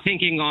he's not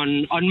thinking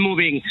on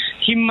moving.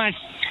 He must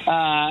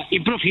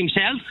improve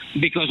himself,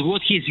 because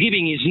what he's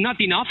giving is not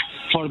enough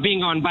for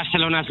being on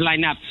Barcelona's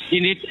lineup.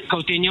 Indeed,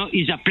 Coutinho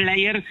is a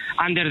player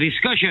under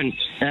discussion,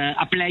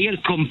 a player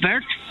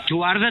compared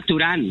to Arda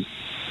Turan.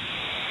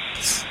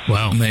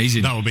 Wow,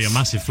 amazing! That would be a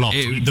massive flop.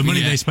 The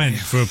money they spent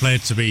for a player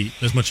to be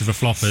as much of a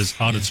flop as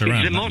Arda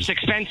Turan. It's the most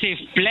expensive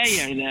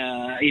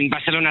player in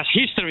Barcelona's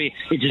history.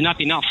 It's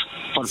not enough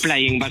for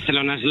playing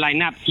Barcelona's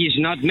lineup. He's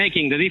not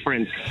making the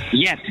difference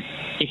yet.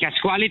 He has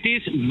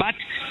qualities, but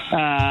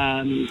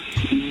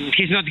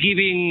he's not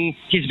giving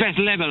his best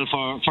level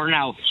for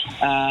now.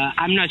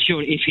 I'm not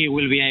sure if he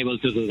will be able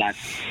to do that.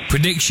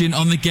 Prediction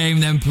on the game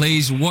then,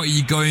 please. What are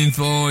you going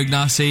for,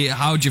 Ignacy?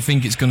 How do you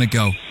think it's going to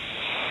go?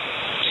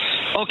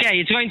 Okay,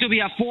 it's going to be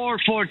a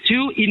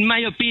 4-4-2. In my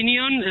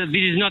opinion,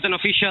 this is not an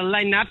official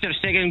lineup. Ter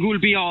Stegen will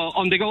be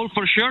on the goal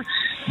for sure.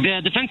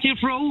 The defensive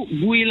row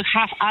will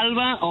have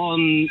Alba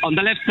on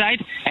the left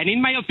side, and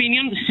in my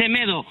opinion,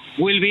 Semedo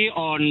will be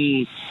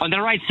on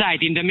the right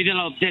side in the middle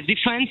of the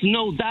defense.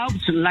 No doubt,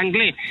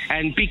 Langley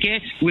and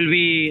Piqué will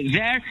be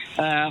there.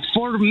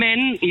 4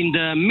 men in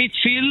the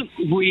midfield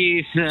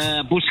with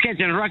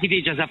Busquets and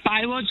Rakitic as a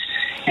pivots,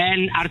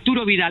 and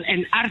Arturo Vidal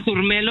and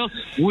Arthur Melo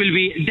will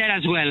be there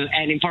as well.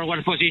 And in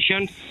forward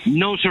position,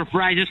 no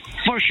surprises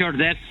for sure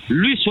there.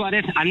 Luis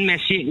Suarez and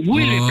Messi will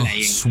be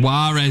playing.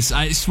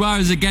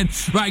 Suarez again.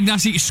 Right,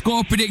 Ignacy,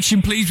 score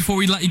prediction please before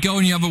we let you go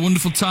and you have a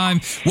wonderful time.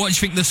 What do you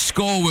think the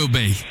score will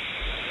be?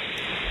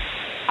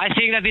 I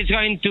think that it's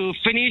going to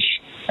finish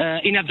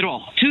in a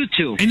draw,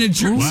 2-2. In a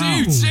draw,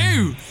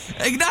 2-2.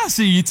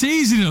 Ignacy, you're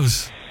teasing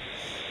us.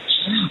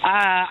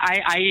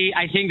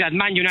 I think that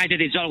Man United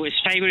is always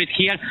favourite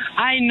here.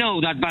 I know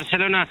that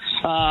Barcelona,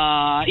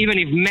 even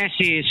if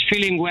Messi is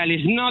feeling well,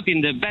 is not in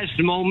the best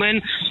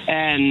moment,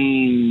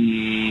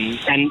 and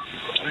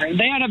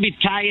they are a bit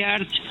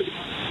tired.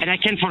 And I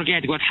can't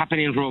forget what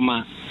happened in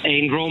Roma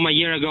a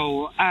year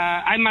ago.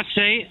 I must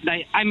say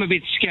that I'm a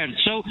bit scared.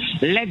 So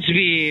let's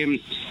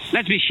be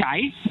let's be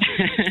shy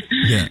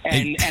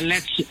and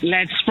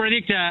let's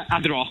predict a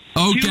draw.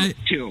 Okay,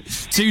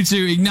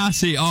 2-2.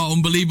 Ignacy,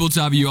 unbelievable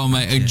to have you on,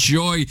 mate.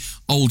 Enjoy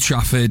Old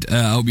Trafford.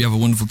 I hope you have a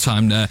wonderful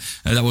time there.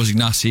 That was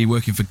Ignacy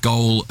working for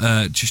Goal.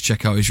 Just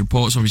check out his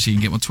reports. Obviously, you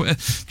can get him on Twitter.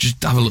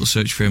 Just have a little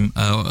search for him.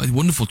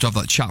 Wonderful to have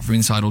that chat from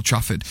inside Old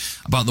Trafford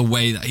about the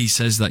way that he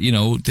says that, you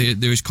know,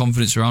 there is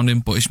confidence around him,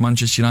 but it's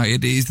Manchester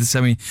United. It is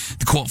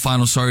the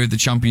quarter-final, of the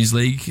Champions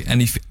League.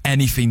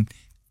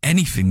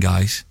 Anything,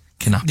 guys,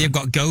 can happen. They've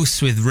got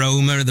ghosts with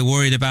Roma they're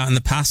worried about in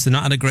the past. They've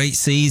not had a great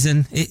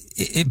season.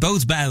 It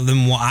bodes better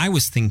than what I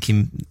was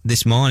thinking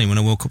this morning when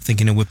I woke up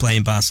thinking we're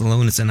playing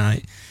Barcelona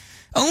tonight.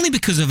 Only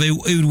because of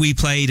who we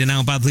played and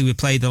how badly we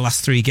played the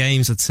last 3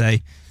 games, I'd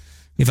say.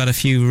 We've had a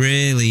few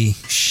really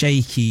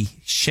shaky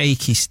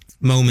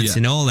moments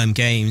in all them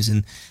games,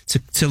 and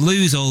to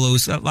lose all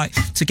those, like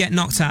to get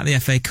knocked out of the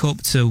FA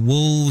Cup to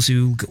Wolves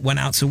who went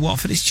out to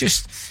Watford, it's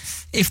just,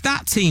 if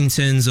that team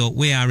turns up,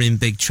 we are in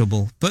big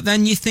trouble. But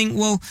then you think,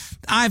 well,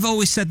 I've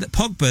always said that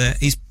Pogba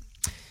is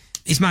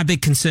my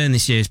big concern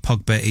this year. Is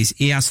Pogba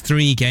he has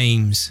 3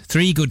 games,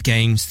 3 good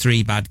games,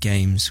 3 bad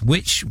games.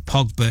 Which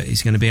Pogba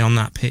is going to be on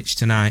that pitch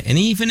tonight? And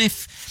even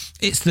if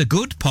it's the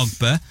good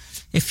Pogba,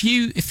 if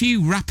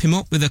you wrap him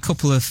up with a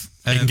couple of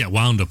he can get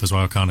wound up as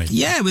well, can't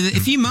he? Yeah,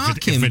 if you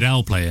mark him, if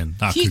Vidal playing,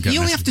 that could get you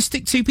only have to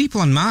stick 2 people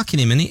on marking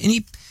him, and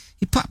he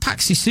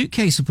packs his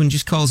suitcase up and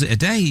just calls it a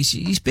day.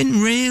 He's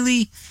been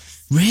really,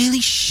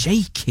 really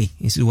shaky,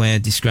 is the way I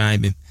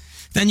describe him.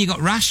 Then you got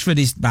Rashford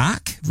is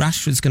back.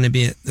 Rashford's going to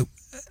be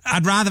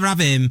I'd rather have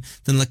him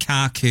than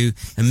Lukaku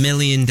a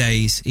million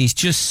days. He's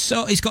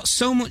got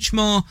so much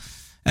more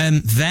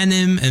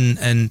venom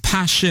and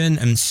passion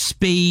and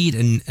speed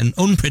and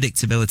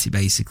unpredictability,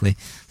 basically.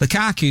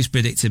 Lukaku's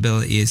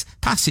predictability is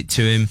pass it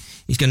to him,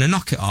 he's going to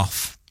knock it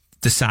off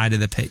the side of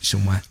the pitch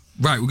somewhere.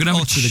 Right, we're going to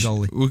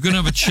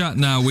have a chat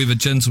now with a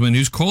gentleman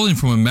who's calling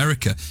from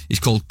America. He's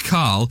called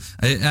Carl,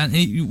 and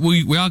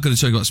we are going to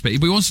talk about Spain,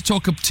 but he wants to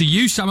talk up to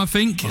you, Sam, I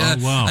think,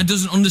 and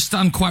doesn't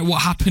understand quite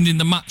what happened in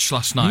the match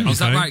last night. Is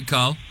that right,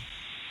 Carl?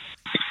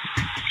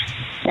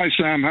 Hi,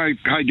 Sam.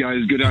 Hi,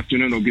 guys. Good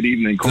afternoon or good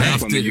evening. Good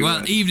afternoon.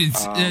 Well, evening,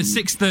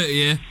 6:30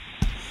 here.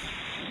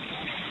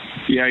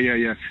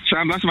 Yeah.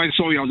 Sam, last time I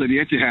saw you, I was at the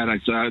Etihad.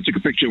 I took a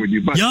picture with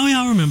you. But yeah,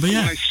 I remember,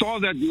 yeah.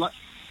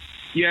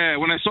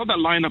 When I saw that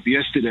lineup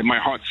yesterday, my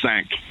heart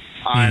sank.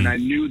 And I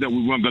knew that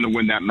we weren't going to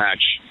win that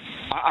match.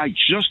 I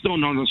just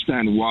don't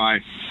understand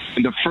why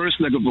in the first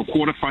leg of the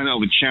quarterfinal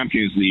of the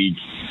Champions League,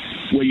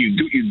 where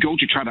you go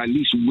to try to at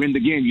least win the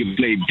game, you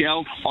play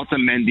Delph,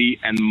 Otamendi,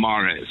 and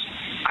Mahrez.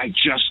 I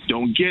just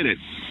don't get it.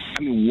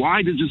 I mean,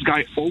 why does this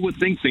guy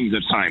overthink things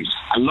at times?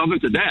 I love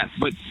it to death,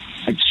 but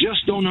I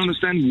just don't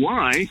understand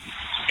why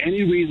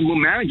any reasonable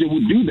manager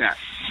would do that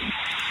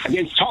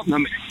against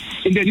Tottenham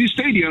in their new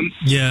stadium.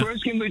 Yeah.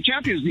 First game of the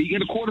Champions League in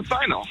the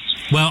quarterfinal.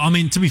 Well, I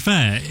mean, to be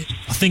fair,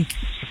 I think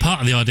part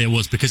of the idea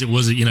was because it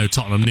was,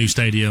 Tottenham new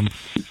stadium.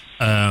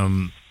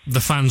 The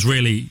fans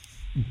really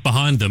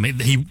behind them. A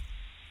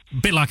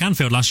bit like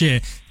Anfield last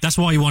year. That's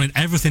why he wanted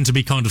everything to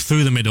be kind of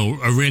through the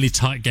middle, a really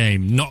tight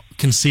game, not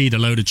concede a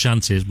load of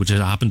chances, which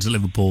happened at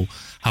Liverpool,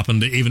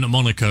 happened even at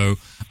Monaco,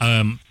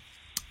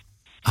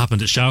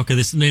 happened at Schalke.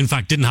 This, in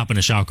fact, didn't happen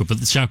at Schalke, but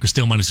Schalke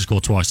still managed to score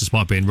twice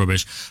despite being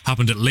rubbish.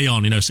 Happened at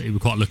Lyon, so he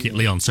was quite lucky at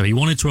Lyon. So he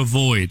wanted to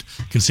avoid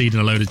conceding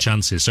a load of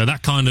chances. So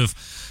that kind of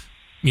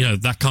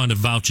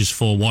vouches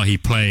for why he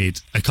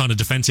played a kind of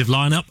defensive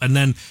lineup. And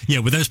then,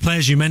 with those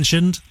players you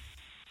mentioned,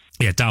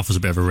 Delph was a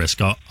bit of a risk.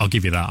 I'll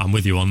give you that. I'm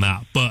with you on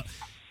that. But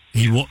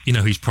he's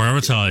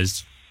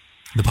prioritised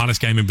the Palace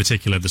game in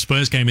particular, the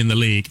Spurs game in the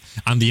league,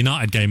 and the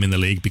United game in the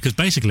league, because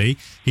basically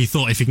he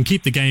thought if he can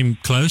keep the game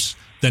close,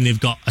 then they've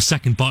got a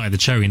second bite of the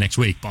cherry next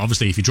week. But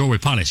obviously, if you draw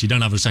with Palace, you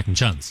don't have a second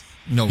chance.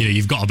 No,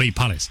 you've got to beat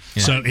Palace.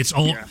 Yeah. So it's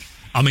all. Yeah.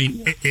 I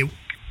mean,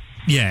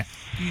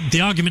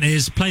 the argument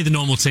is play the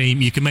normal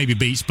team. You can maybe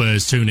beat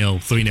Spurs 2-0,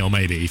 3-0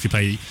 maybe if you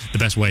play the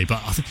best way.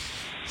 But I think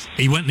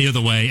he went the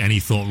other way and he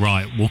thought,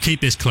 right, we'll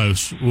keep this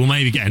close. We'll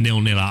maybe get a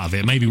 0-0 out of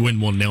it. Maybe win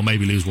 1-0,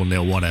 maybe lose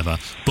 1-0, whatever.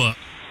 But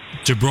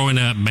De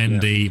Bruyne,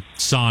 Mendy,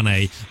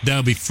 Sane,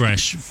 they'll be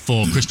fresh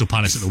for Crystal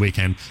Palace at the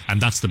weekend,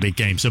 and that's the big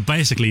game. So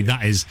basically,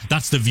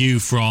 that's the view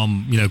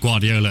from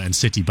Guardiola and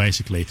City,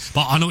 basically.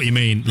 But I know what you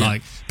mean. Yeah.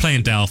 Like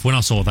playing Delph, when I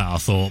saw that, I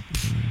thought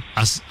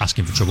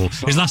asking for trouble.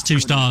 His last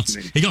 2 starts,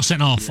 he got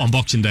sent off on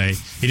Boxing Day.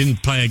 He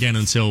didn't play again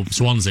until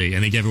Swansea,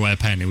 and he gave away a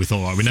pen. And we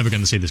thought, right, we're never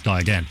going to see this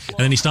guy again. And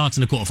then he starts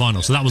in the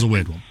quarterfinal, so that was a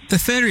weird one. The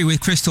theory with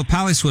Crystal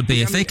Palace would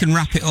be if they can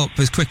wrap it up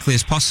as quickly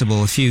as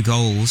possible, a few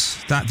goals,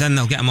 then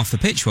they'll get them off the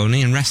pitch, won't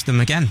they, and rest them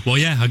again. Well,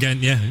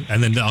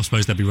 and then I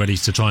suppose they'll be ready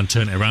to try and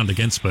turn it around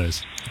against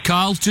Spurs.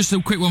 Carl, just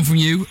a quick one from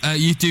you.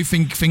 You do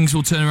think things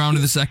will turn around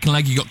in the second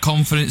leg? You got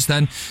confidence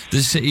then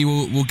that City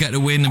will get a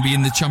win and be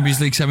in the Champions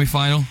League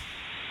semi-final?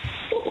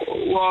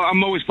 Well,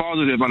 I'm always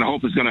positive, and I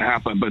hope it's going to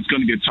happen, but it's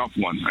going to be a tough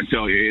one. I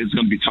tell you, it's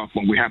going to be a tough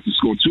one. We have to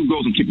score 2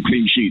 goals and keep a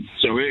clean sheet,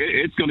 so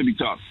it's going to be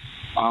tough.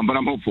 But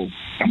I'm hopeful.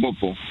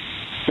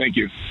 Thank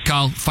you.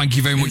 Carl, thank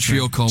you very much for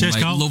your call, Cheers,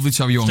 mate. Carl. Lovely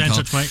to have you on, Stay in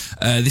Carl. touch,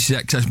 mate. This is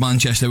XS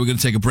Manchester. We're going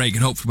to take a break,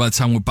 and hopefully by the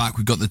time we're back,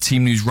 we've got the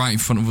team news right in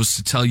front of us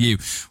to tell you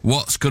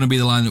what's going to be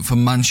the lineup for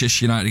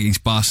Manchester United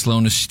against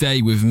Barcelona.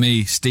 Stay with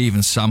me, Steve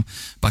and Sam.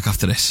 Back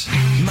after this.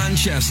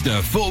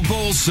 Manchester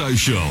Football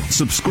Social.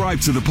 Subscribe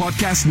to the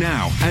podcast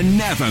now and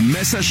never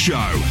miss a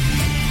show.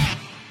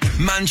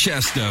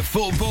 Manchester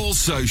Football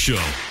Social.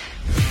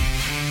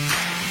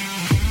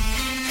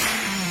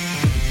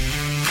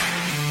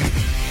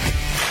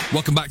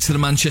 Welcome back to the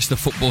Manchester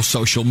Football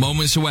Social.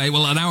 Moments away,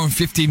 well, an hour and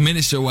 15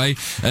 minutes away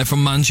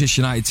from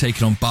Manchester United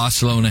taking on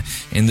Barcelona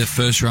in the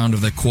first round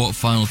of their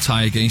quarter-final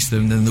tie against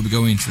them. Then they'll be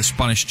going into the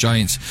Spanish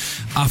Giants.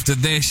 After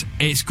this,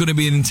 it's going to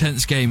be an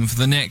intense game. For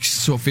the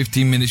next sort of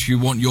 15 minutes, we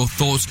want your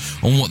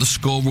thoughts on what the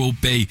score will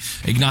be.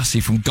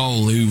 Ignacy from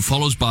Goal, who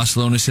follows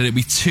Barcelona, said it'll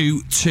be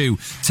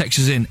 2-2. Text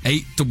us in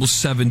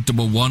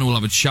 87711. We'll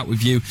have a chat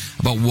with you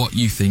about what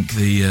you think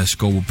the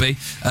score will be.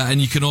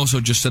 And you can also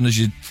just send us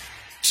your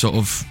sort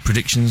of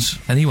predictions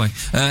anyway.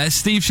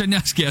 Steve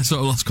Shenyaski, I sort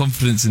of lost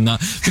confidence in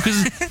that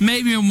because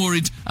maybe I'm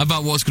worried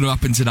about what's going to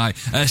happen tonight.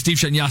 Steve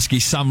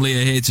Shenyaski, Sam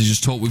Lee are here to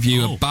just talk with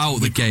you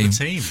about the game. The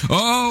team. We've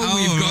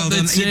got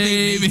the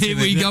team. Here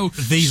we go.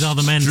 These are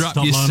the men. Strap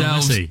Stop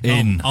yourselves Messi.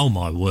 in. Oh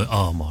my word.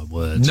 Oh my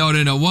word. No.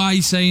 Why are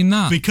you saying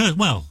that? Because,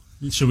 well,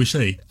 shall we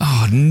see?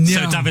 Oh no.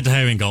 So David De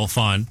Gea in goal,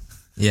 fine.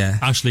 Yeah.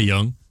 Ashley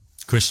Young,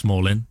 Chris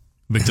Smalling,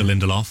 Victor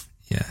Lindelof,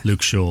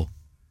 Luke Shaw,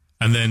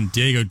 and then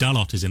Diego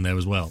Dalot is in there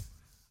as well.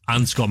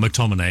 And Scott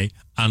McTominay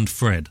and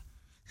Fred.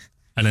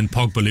 And then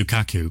Pogba,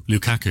 Lukaku,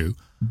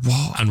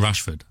 and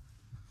Rashford.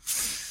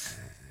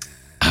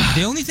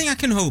 The only thing I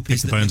can hope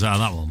is the bones out of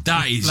that one.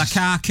 That is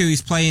Lukaku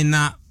is playing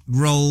that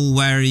role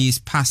where he's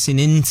passing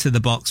into the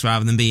box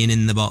rather than being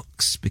in the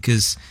box,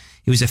 because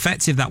he was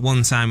effective that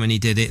one time when he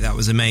did it. That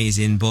was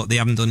amazing, but they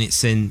haven't done it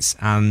since,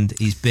 and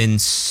he's been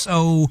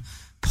so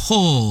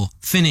poor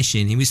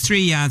finishing. He was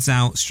 3 yards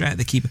out, straight at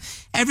the keeper.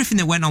 Everything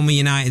that went on with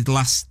United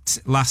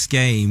last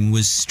game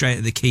was straight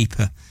at the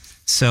keeper.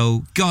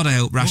 So, God, I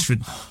hope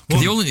Rashford...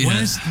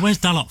 Where's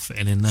Dalot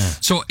fitting in there?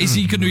 So, is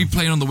he going to be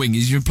playing on the wing?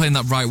 Is he playing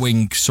that right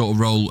wing sort of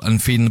role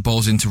and feeding the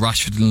balls into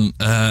Rashford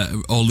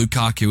or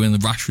Lukaku, and the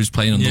Rashford's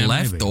playing on the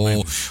left?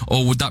 Maybe.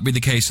 Or would that be the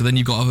case? So then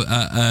you've got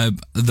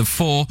the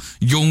four,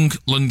 Young,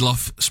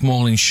 Lindelof,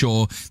 Smalling,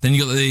 Shaw. Then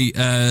you've got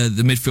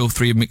the midfield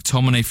three of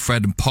McTominay,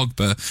 Fred and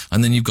Pogba.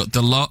 And then you've got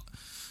Dalot,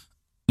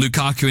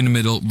 Lukaku in the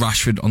middle,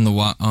 Rashford on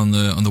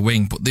the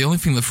wing. But the only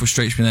thing that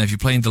frustrates me there, if you're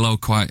playing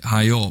Dalot quite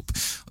high up,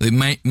 it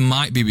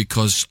might be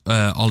because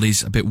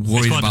Ollie's a bit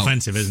worried about. It's quite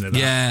defensive, isn't it?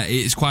 Yeah,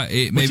 it's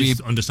quite. Maybe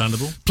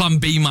understandable. Plan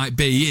B might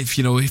be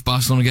if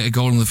Barcelona get a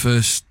goal in the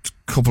first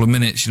couple of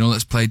minutes,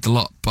 let's play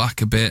Dalot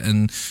back a bit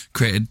and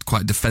create a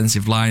quite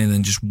defensive line, and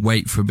then just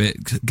wait for a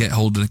bit, get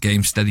hold of the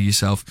game, steady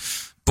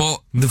yourself.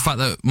 But the fact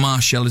that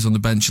Martial is on the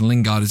bench and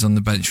Lingard is on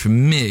the bench, for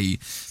me,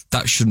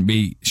 that shouldn't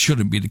be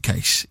the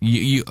case.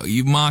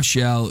 You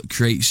Martial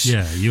creates.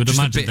 Yeah, you would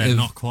imagine they're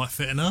not quite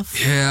fit enough.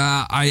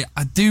 Yeah, I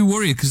do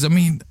worry, because I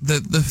mean the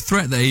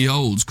threat that he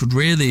holds could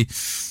really,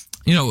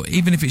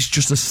 even if it's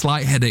just a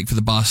slight headache for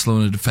the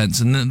Barcelona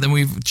defence, and then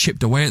we've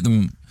chipped away at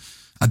them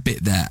a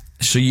bit there.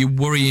 So you're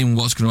worrying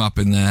what's going to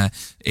happen there.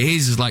 It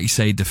is, like you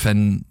say,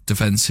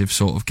 defensive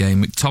sort of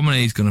game.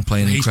 McTominay is going to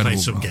play an incredible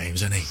He's played some role.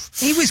 games, hasn't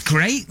he? He was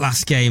great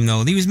last game,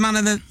 though. He was man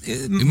of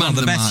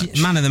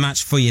the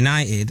match for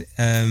United.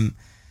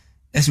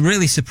 It's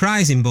really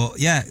surprising, but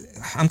yeah,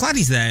 I'm glad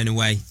he's there in a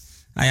way.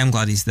 I am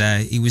glad he's there.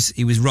 He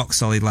was rock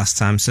solid last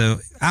time. So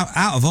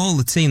out of all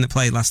the team that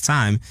played last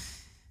time,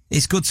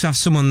 it's good to have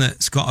someone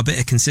that's got a bit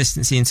of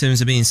consistency in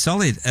terms of being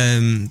solid.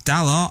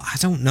 Dalot, I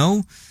don't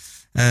know.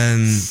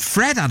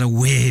 Fred had a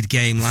weird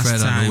game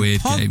last time.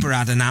 Pogba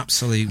had an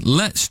absolute.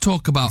 Let's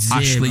talk about zero.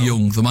 Ashley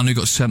Young, the man who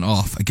got sent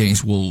off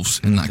against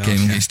Wolves in that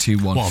game against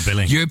 2-1. What a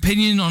billing. Your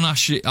opinion on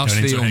Ashley Young?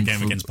 A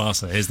game against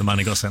Barca. Here's the man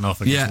who got sent off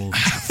against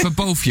Wolves. For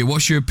both of you,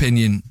 what's your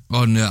opinion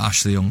on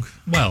Ashley Young?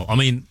 Well, I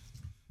mean,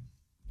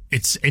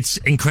 it's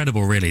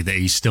incredible, really, that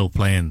he's still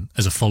playing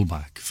as a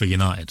fullback for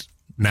United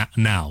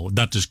now.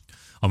 That just,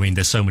 I mean,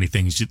 there's so many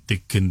things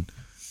that can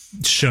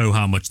show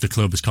how much the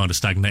club has kind of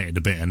stagnated a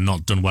bit and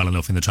not done well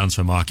enough in the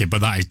transfer market, but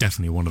that is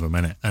definitely one of them,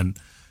 innit? And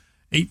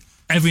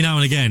every now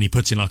and again he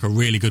puts in like a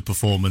really good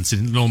performance,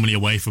 and normally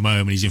away from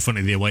home, and he's in front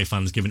of the away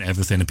fans giving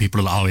everything, and people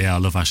are like, oh yeah, I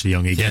love Ashley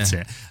Young, he gets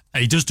it.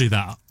 And he does do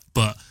that,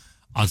 but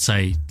I'd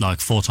say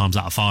like 4 times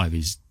out of 5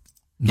 he's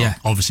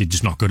obviously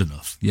just not good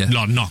enough.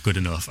 Not good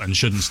enough, and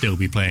shouldn't still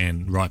be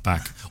playing right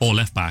back or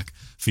left back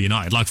for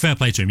United. Like, fair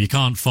play to him, you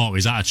can't fault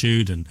his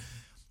attitude and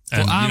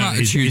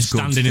he's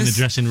standing in the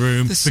dressing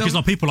room, because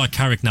like people like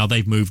Carrick now,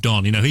 they've moved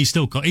on. He's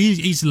still got,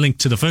 he's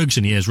linked to the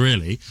Ferguson years,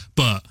 really,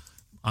 but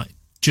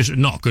just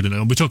not good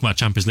enough. We're talking about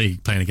Champions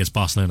League playing against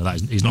Barcelona.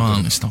 He's not good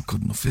enough. It's not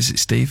good enough, is it,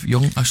 Steve?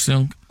 Ashley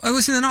Young? Well,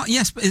 is there not?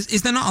 Yes, but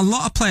is there not a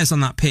lot of players on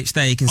that pitch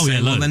there? You can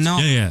say, well, they're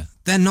not.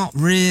 They're not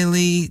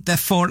really. They're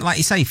 4, like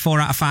you say, 4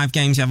 out of 5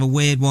 games. You have a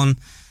weird one.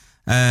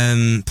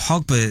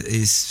 Pogba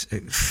is,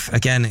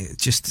 again,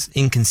 just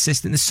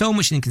inconsistent. There's so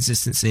much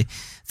inconsistency.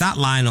 That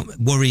lineup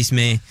worries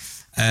me.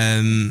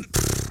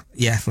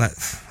 Yeah,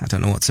 I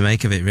don't know what to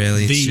make of it,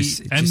 really. The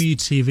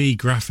MUTV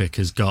graphic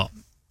has got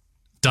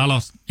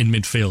Dalot in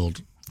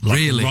midfield,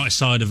 really? Right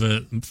side of a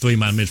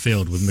three-man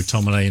midfield with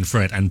McTominay and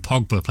Fred, and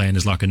Pogba playing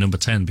as like a number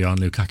 10 behind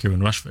Lukaku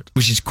and Rashford.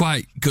 Which is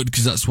quite good,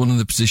 because that's one of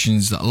the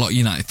positions that a lot of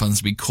United fans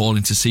have been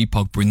calling to see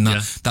Pogba in,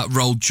 that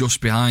role just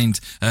behind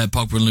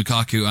Pogba and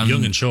Lukaku. And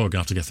Young and Shaw are going to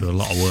have to get through a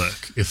lot of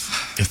work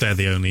if they're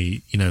the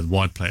only,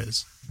 wide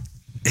players.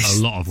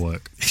 A lot of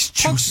work.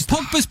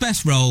 Pogba's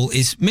best role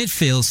is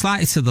midfield,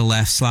 slightly to the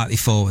left, slightly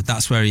forward.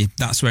 That's where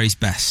he's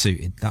best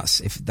suited.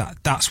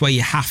 That's where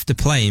you have to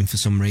play him for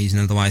some reason.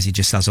 Otherwise, he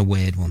just has a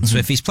weird one. So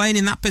if he's playing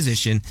in that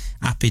position,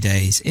 happy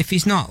days. If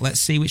he's not,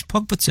 let's see which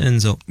Pogba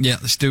turns up. Yeah,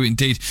 let's do it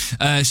indeed.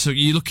 So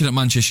you're looking at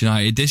Manchester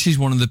United. This is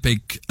one of the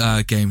big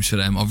games for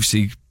them.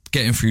 Obviously,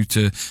 getting through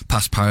to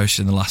past Paris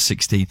in the last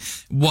 16.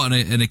 What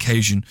an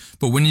occasion.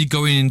 But when you're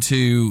going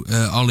into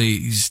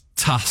Ollie's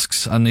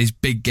tasks and his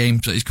big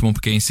games that he's come up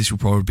against, this will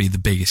probably be the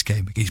biggest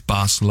game against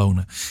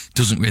Barcelona.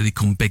 Doesn't really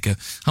come bigger.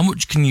 How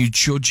much can you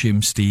judge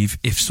him, Steve,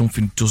 if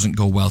something doesn't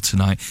go well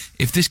tonight?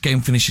 If this game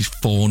finishes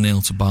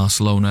 4-0 to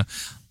Barcelona,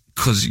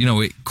 because,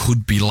 it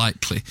could be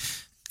likely,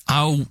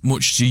 how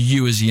much do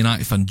you as a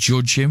United fan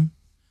judge him?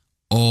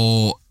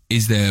 Or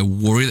is there a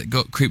worry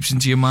that creeps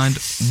into your mind?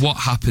 What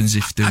happens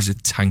if there's a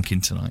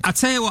tanking tonight? I'll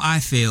tell you what I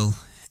feel.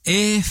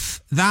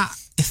 If that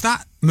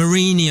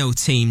Mourinho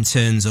team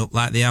turns up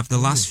like they have the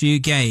last few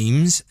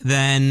games,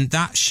 then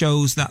that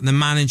shows that the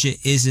manager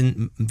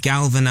isn't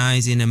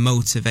galvanising and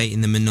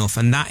motivating them enough.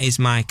 And that is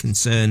my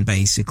concern,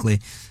 basically,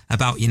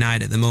 about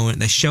United at the moment.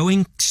 They're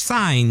showing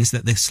signs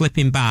that they're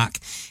slipping back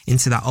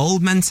into that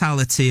old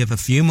mentality of a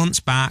few months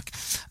back,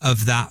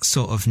 of that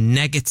sort of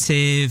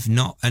negative,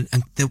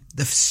 and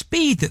the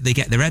speed that they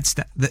get their heads,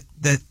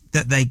 that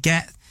they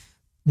get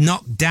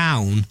knocked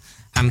down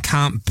and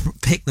can't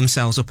pick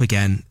themselves up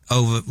again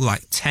over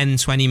like 10,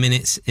 20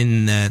 minutes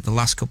in the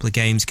last couple of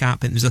games.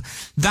 Can't pick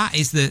themselves.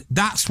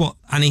 That's what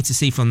I need to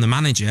see from the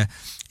manager,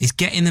 is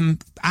getting them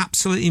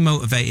absolutely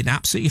motivated,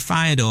 absolutely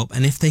fired up.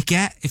 And if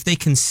they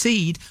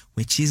concede,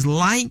 which is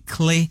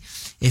likely,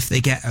 if they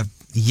get a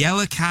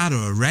yellow card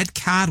or a red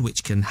card,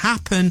 which can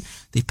happen,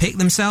 they pick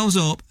themselves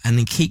up and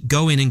they keep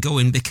going and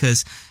going,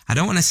 because I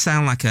don't want to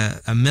sound like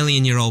a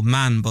million-year-old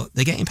man, but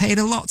they're getting paid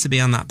a lot to be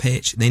on that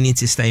pitch. They need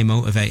to stay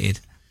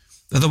motivated.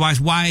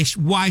 Otherwise, why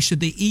should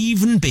they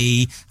even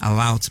be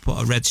allowed to put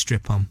a red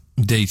strip on?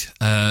 Indeed.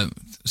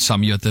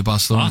 Sam, you had the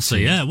Barcelona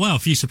team. Yeah, well, a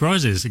few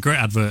surprises. A great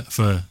advert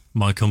for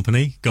my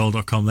company,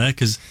 goal.com there,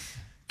 because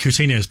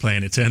Coutinho's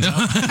playing, it turns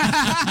out.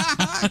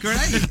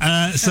 Great.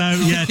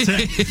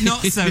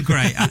 Not so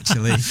great,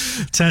 actually.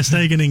 Ter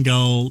Stegen in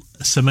goal,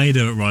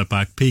 Semedo at right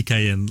back,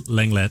 Piqué and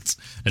Lenglet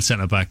at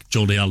centre back,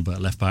 Jordi Alba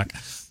at left back,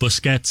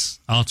 Busquets,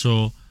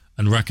 Artur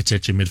and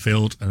Rakitic in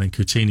midfield, and then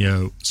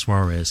Coutinho,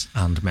 Suarez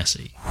and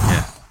Messi.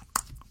 Yeah.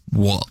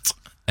 What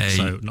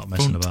so not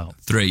messing about.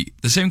 Three.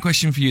 The same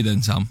question for you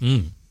then,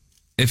 Sam.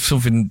 If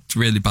something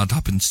really bad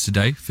happens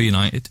today for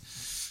United,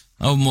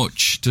 how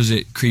much does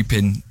it creep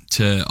in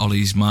to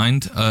Ollie's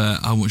mind?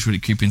 How much would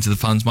it creep into the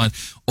fans' mind?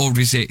 Or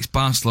is it's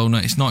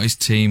Barcelona, it's not his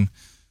team,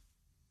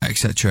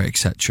 etc.,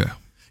 etc.?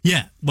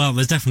 Yeah, well,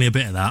 there's definitely a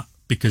bit of that,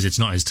 because it's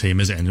not his team,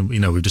 is it? And,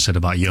 we've just said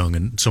about Young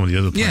and some of the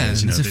other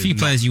players. There's a few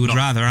players you would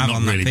rather have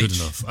on that pitch. Not really good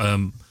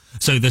enough.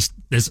 So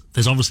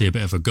there's obviously a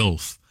bit of a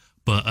gulf.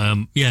 But,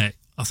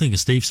 I think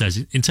as Steve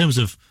says, in terms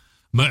of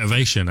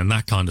motivation and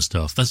that kind of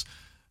stuff,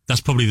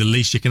 that's probably the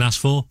least you can ask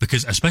for,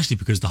 especially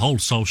because the whole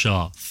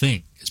Solskjaer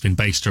thing has been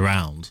based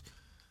around,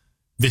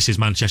 this is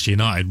Manchester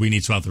United, we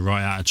need to have the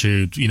right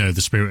attitude,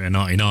 the spirit of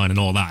 99 and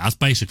all that. That's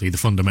basically the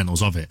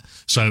fundamentals of it.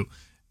 So,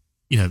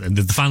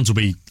 the fans will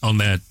be on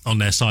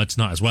their side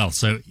tonight as well.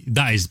 So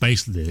that is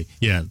basically,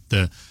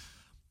 the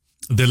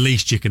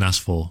least you can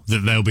ask for, that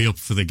they'll be up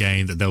for the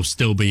game, that they'll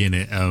still be in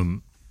it.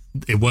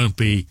 It won't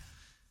be,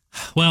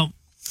 well,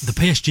 the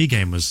PSG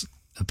game was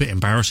a bit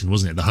embarrassing,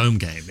 wasn't it? The home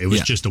game, it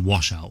was just a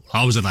washout.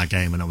 I was at that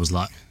game and I was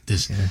like,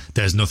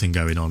 there's nothing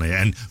going on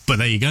here. But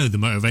there you go, the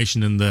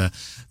motivation and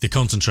the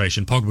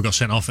concentration. Pogba got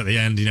sent off at the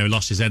end,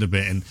 lost his head a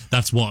bit, and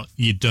that's what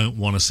you don't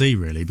want to see,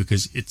 really,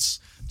 because it's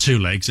two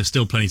legs. There's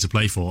still plenty to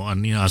play for,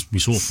 and as we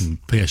saw from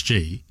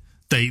PSG,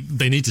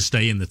 they need to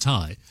stay in the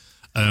tie.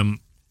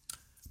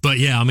 But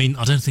yeah, I mean,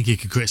 I don't think you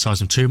could criticise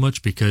them too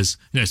much, because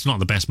it's not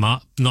the best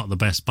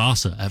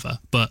Barca ever,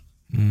 but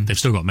they've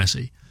still got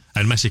Messi,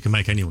 and Messi can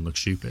make anyone look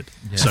stupid.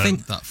 Yeah, so I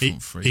think that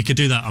he could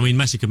do that. I mean,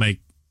 Messi can make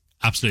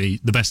absolutely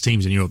the best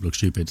teams in Europe look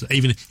stupid.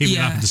 Even if it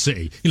happened to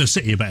City,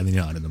 City are better than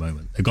United at the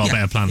moment. They've got a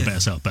better plan, better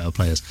setup, better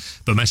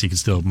players. But Messi can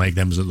still make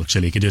them look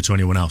silly. He can do it to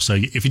anyone else. So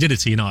if he did it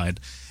to United,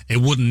 it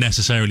wouldn't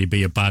necessarily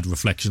be a bad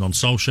reflection on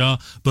Solskjaer,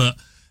 but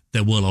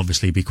there will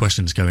obviously be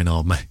questions going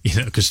on,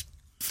 because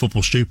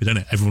football's stupid,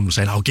 isn't it? Everyone was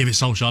saying, give it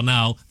Solskjaer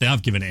now. They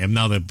have given it him.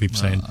 Now there are people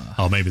saying,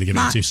 maybe they're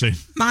giving it too soon.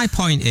 My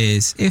point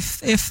is,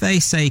 if they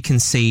say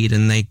concede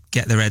and they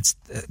get their heads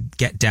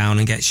get down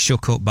and get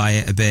shook up by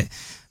it a bit,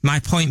 my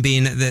point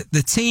being that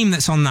the team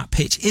that's on that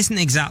pitch isn't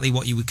exactly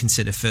what you would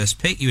consider first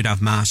pick. You would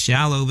have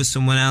Martial over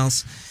someone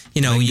else.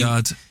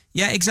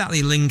 Yeah,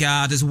 exactly.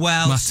 Lingard as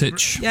well.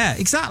 Matic. Yeah,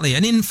 exactly.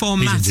 An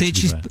in-form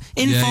Matic.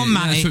 In-form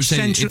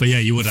Matic. But yeah,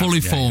 you would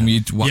fully formed,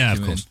 you'd whack him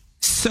of course. in.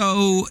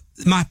 So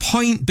my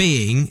point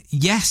being,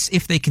 yes,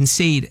 if they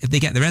concede, if they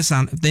get the red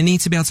down, they need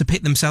to be able to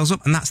pick themselves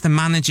up, and that's the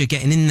manager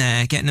getting in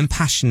there, getting them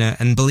passionate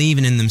and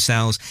believing in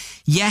themselves.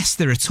 Yes,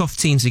 they're a tough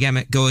team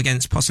to go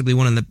against, possibly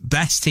one of the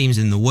best teams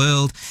in the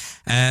world,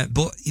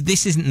 but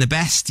this isn't the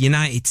best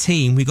United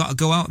team. We've got to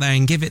go out there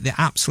and give it the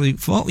absolute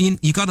fault.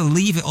 You've got to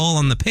leave it all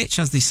on the pitch,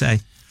 as they say.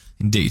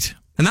 Indeed.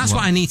 And that's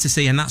what I need to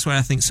see, and that's where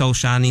I think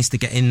Solskjaer needs to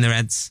get in their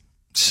heads.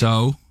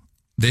 So,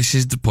 this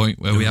is the point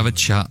where we have a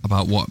chat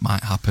about what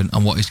might happen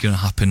and what is going to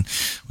happen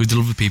with the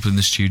lovely people in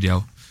the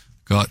studio.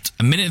 Got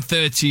a minute and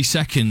 30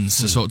 seconds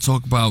to sort of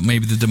talk about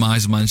maybe the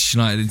demise of Manchester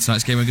United in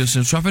tonight's game against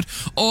Old Trafford,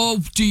 or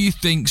do you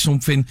think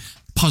something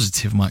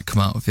positive might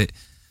come out of it?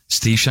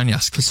 Steve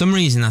Shaniaski. For some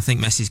reason, I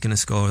think Messi's going to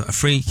score a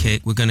free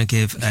kick. We're going to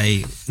give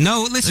a...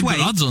 No, let's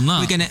wait. Odds on that.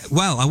 We're going to...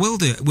 Well, I will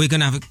do it. We're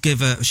going to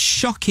give a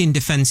shocking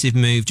defensive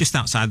move just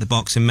outside the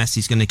box, and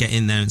Messi's going to get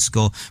in there and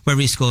score. Whether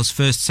he scores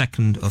first,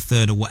 second or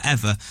third or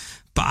whatever.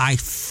 But I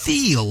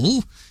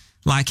feel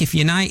like if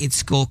United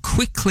score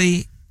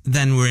quickly,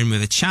 then we're in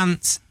with a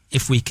chance.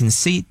 If we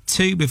concede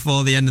 2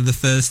 before the end of the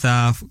first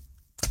half,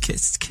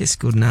 kiss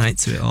goodnight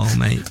to it all,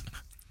 mate.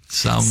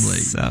 Soundly.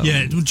 So.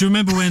 Yeah, do you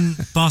remember when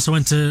Barca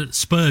went to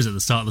Spurs at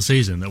the start of the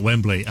season at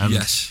Wembley? And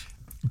yes.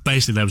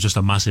 Basically, there was just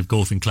a massive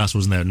golfing class,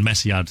 wasn't there? And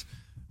Messi had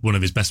one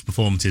of his best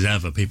performances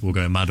ever. People were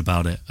going mad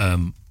about it.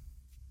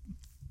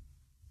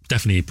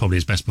 Definitely probably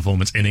his best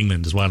performance in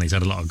England as well. And he's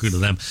had a lot of good of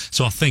them.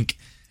 So I think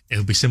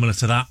it'll be similar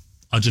to that.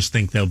 I just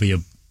think there'll be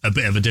a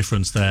bit of a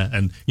difference there.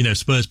 And,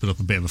 Spurs put up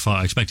a bit of a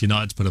fight. I expect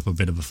United to put up a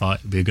bit of a fight.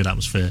 It'll be a good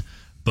atmosphere.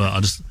 But I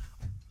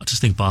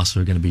just think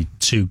Barca are going to be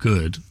too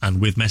good, and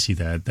with Messi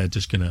there, they're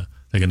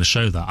going to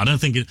show that. I don't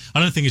think it's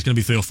going to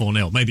be 3 or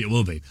 4-0. Maybe it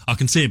will be. I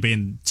can see it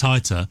being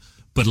tighter,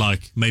 but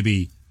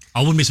maybe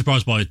I wouldn't be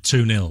surprised by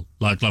 2-0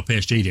 like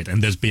PSG did,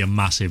 and there's be a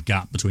massive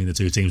gap between the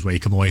two teams where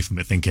you come away from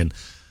it thinking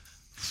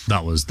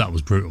that was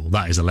brutal.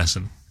 That is a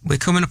lesson. We're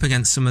coming up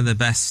against some of the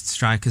best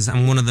strikers,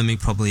 and one of them who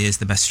probably is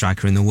the best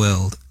striker in the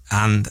world.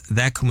 And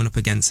they're coming up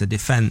against a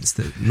defence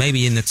that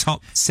maybe in the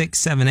top 6,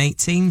 7, 8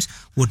 teams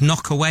would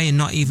knock away and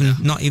not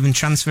even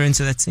transfer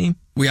into their team.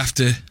 We have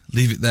to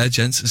leave it there,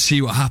 gents, and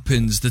see what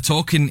happens. The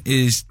talking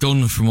is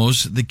done from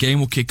us. The game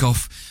will kick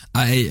off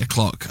at 8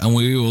 o'clock, and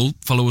we will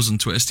follow us on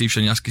Twitter. Steve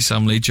Shaniaski,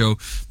 Sam Lee, Joe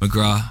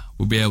McGrath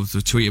will be able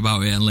to tweet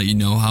about it and let you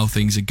know how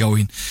things are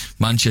going.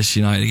 Manchester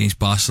United against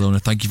Barcelona.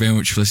 Thank you very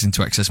much for listening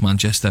to XS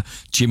Manchester.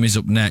 Jim is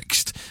up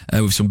next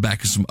with some Beck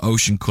and some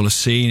Ocean Colour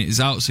Scene. It is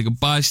out. Say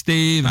goodbye,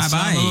 Steve. Bye-bye.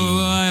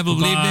 Have a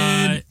lovely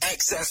evening.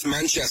 XS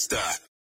Manchester.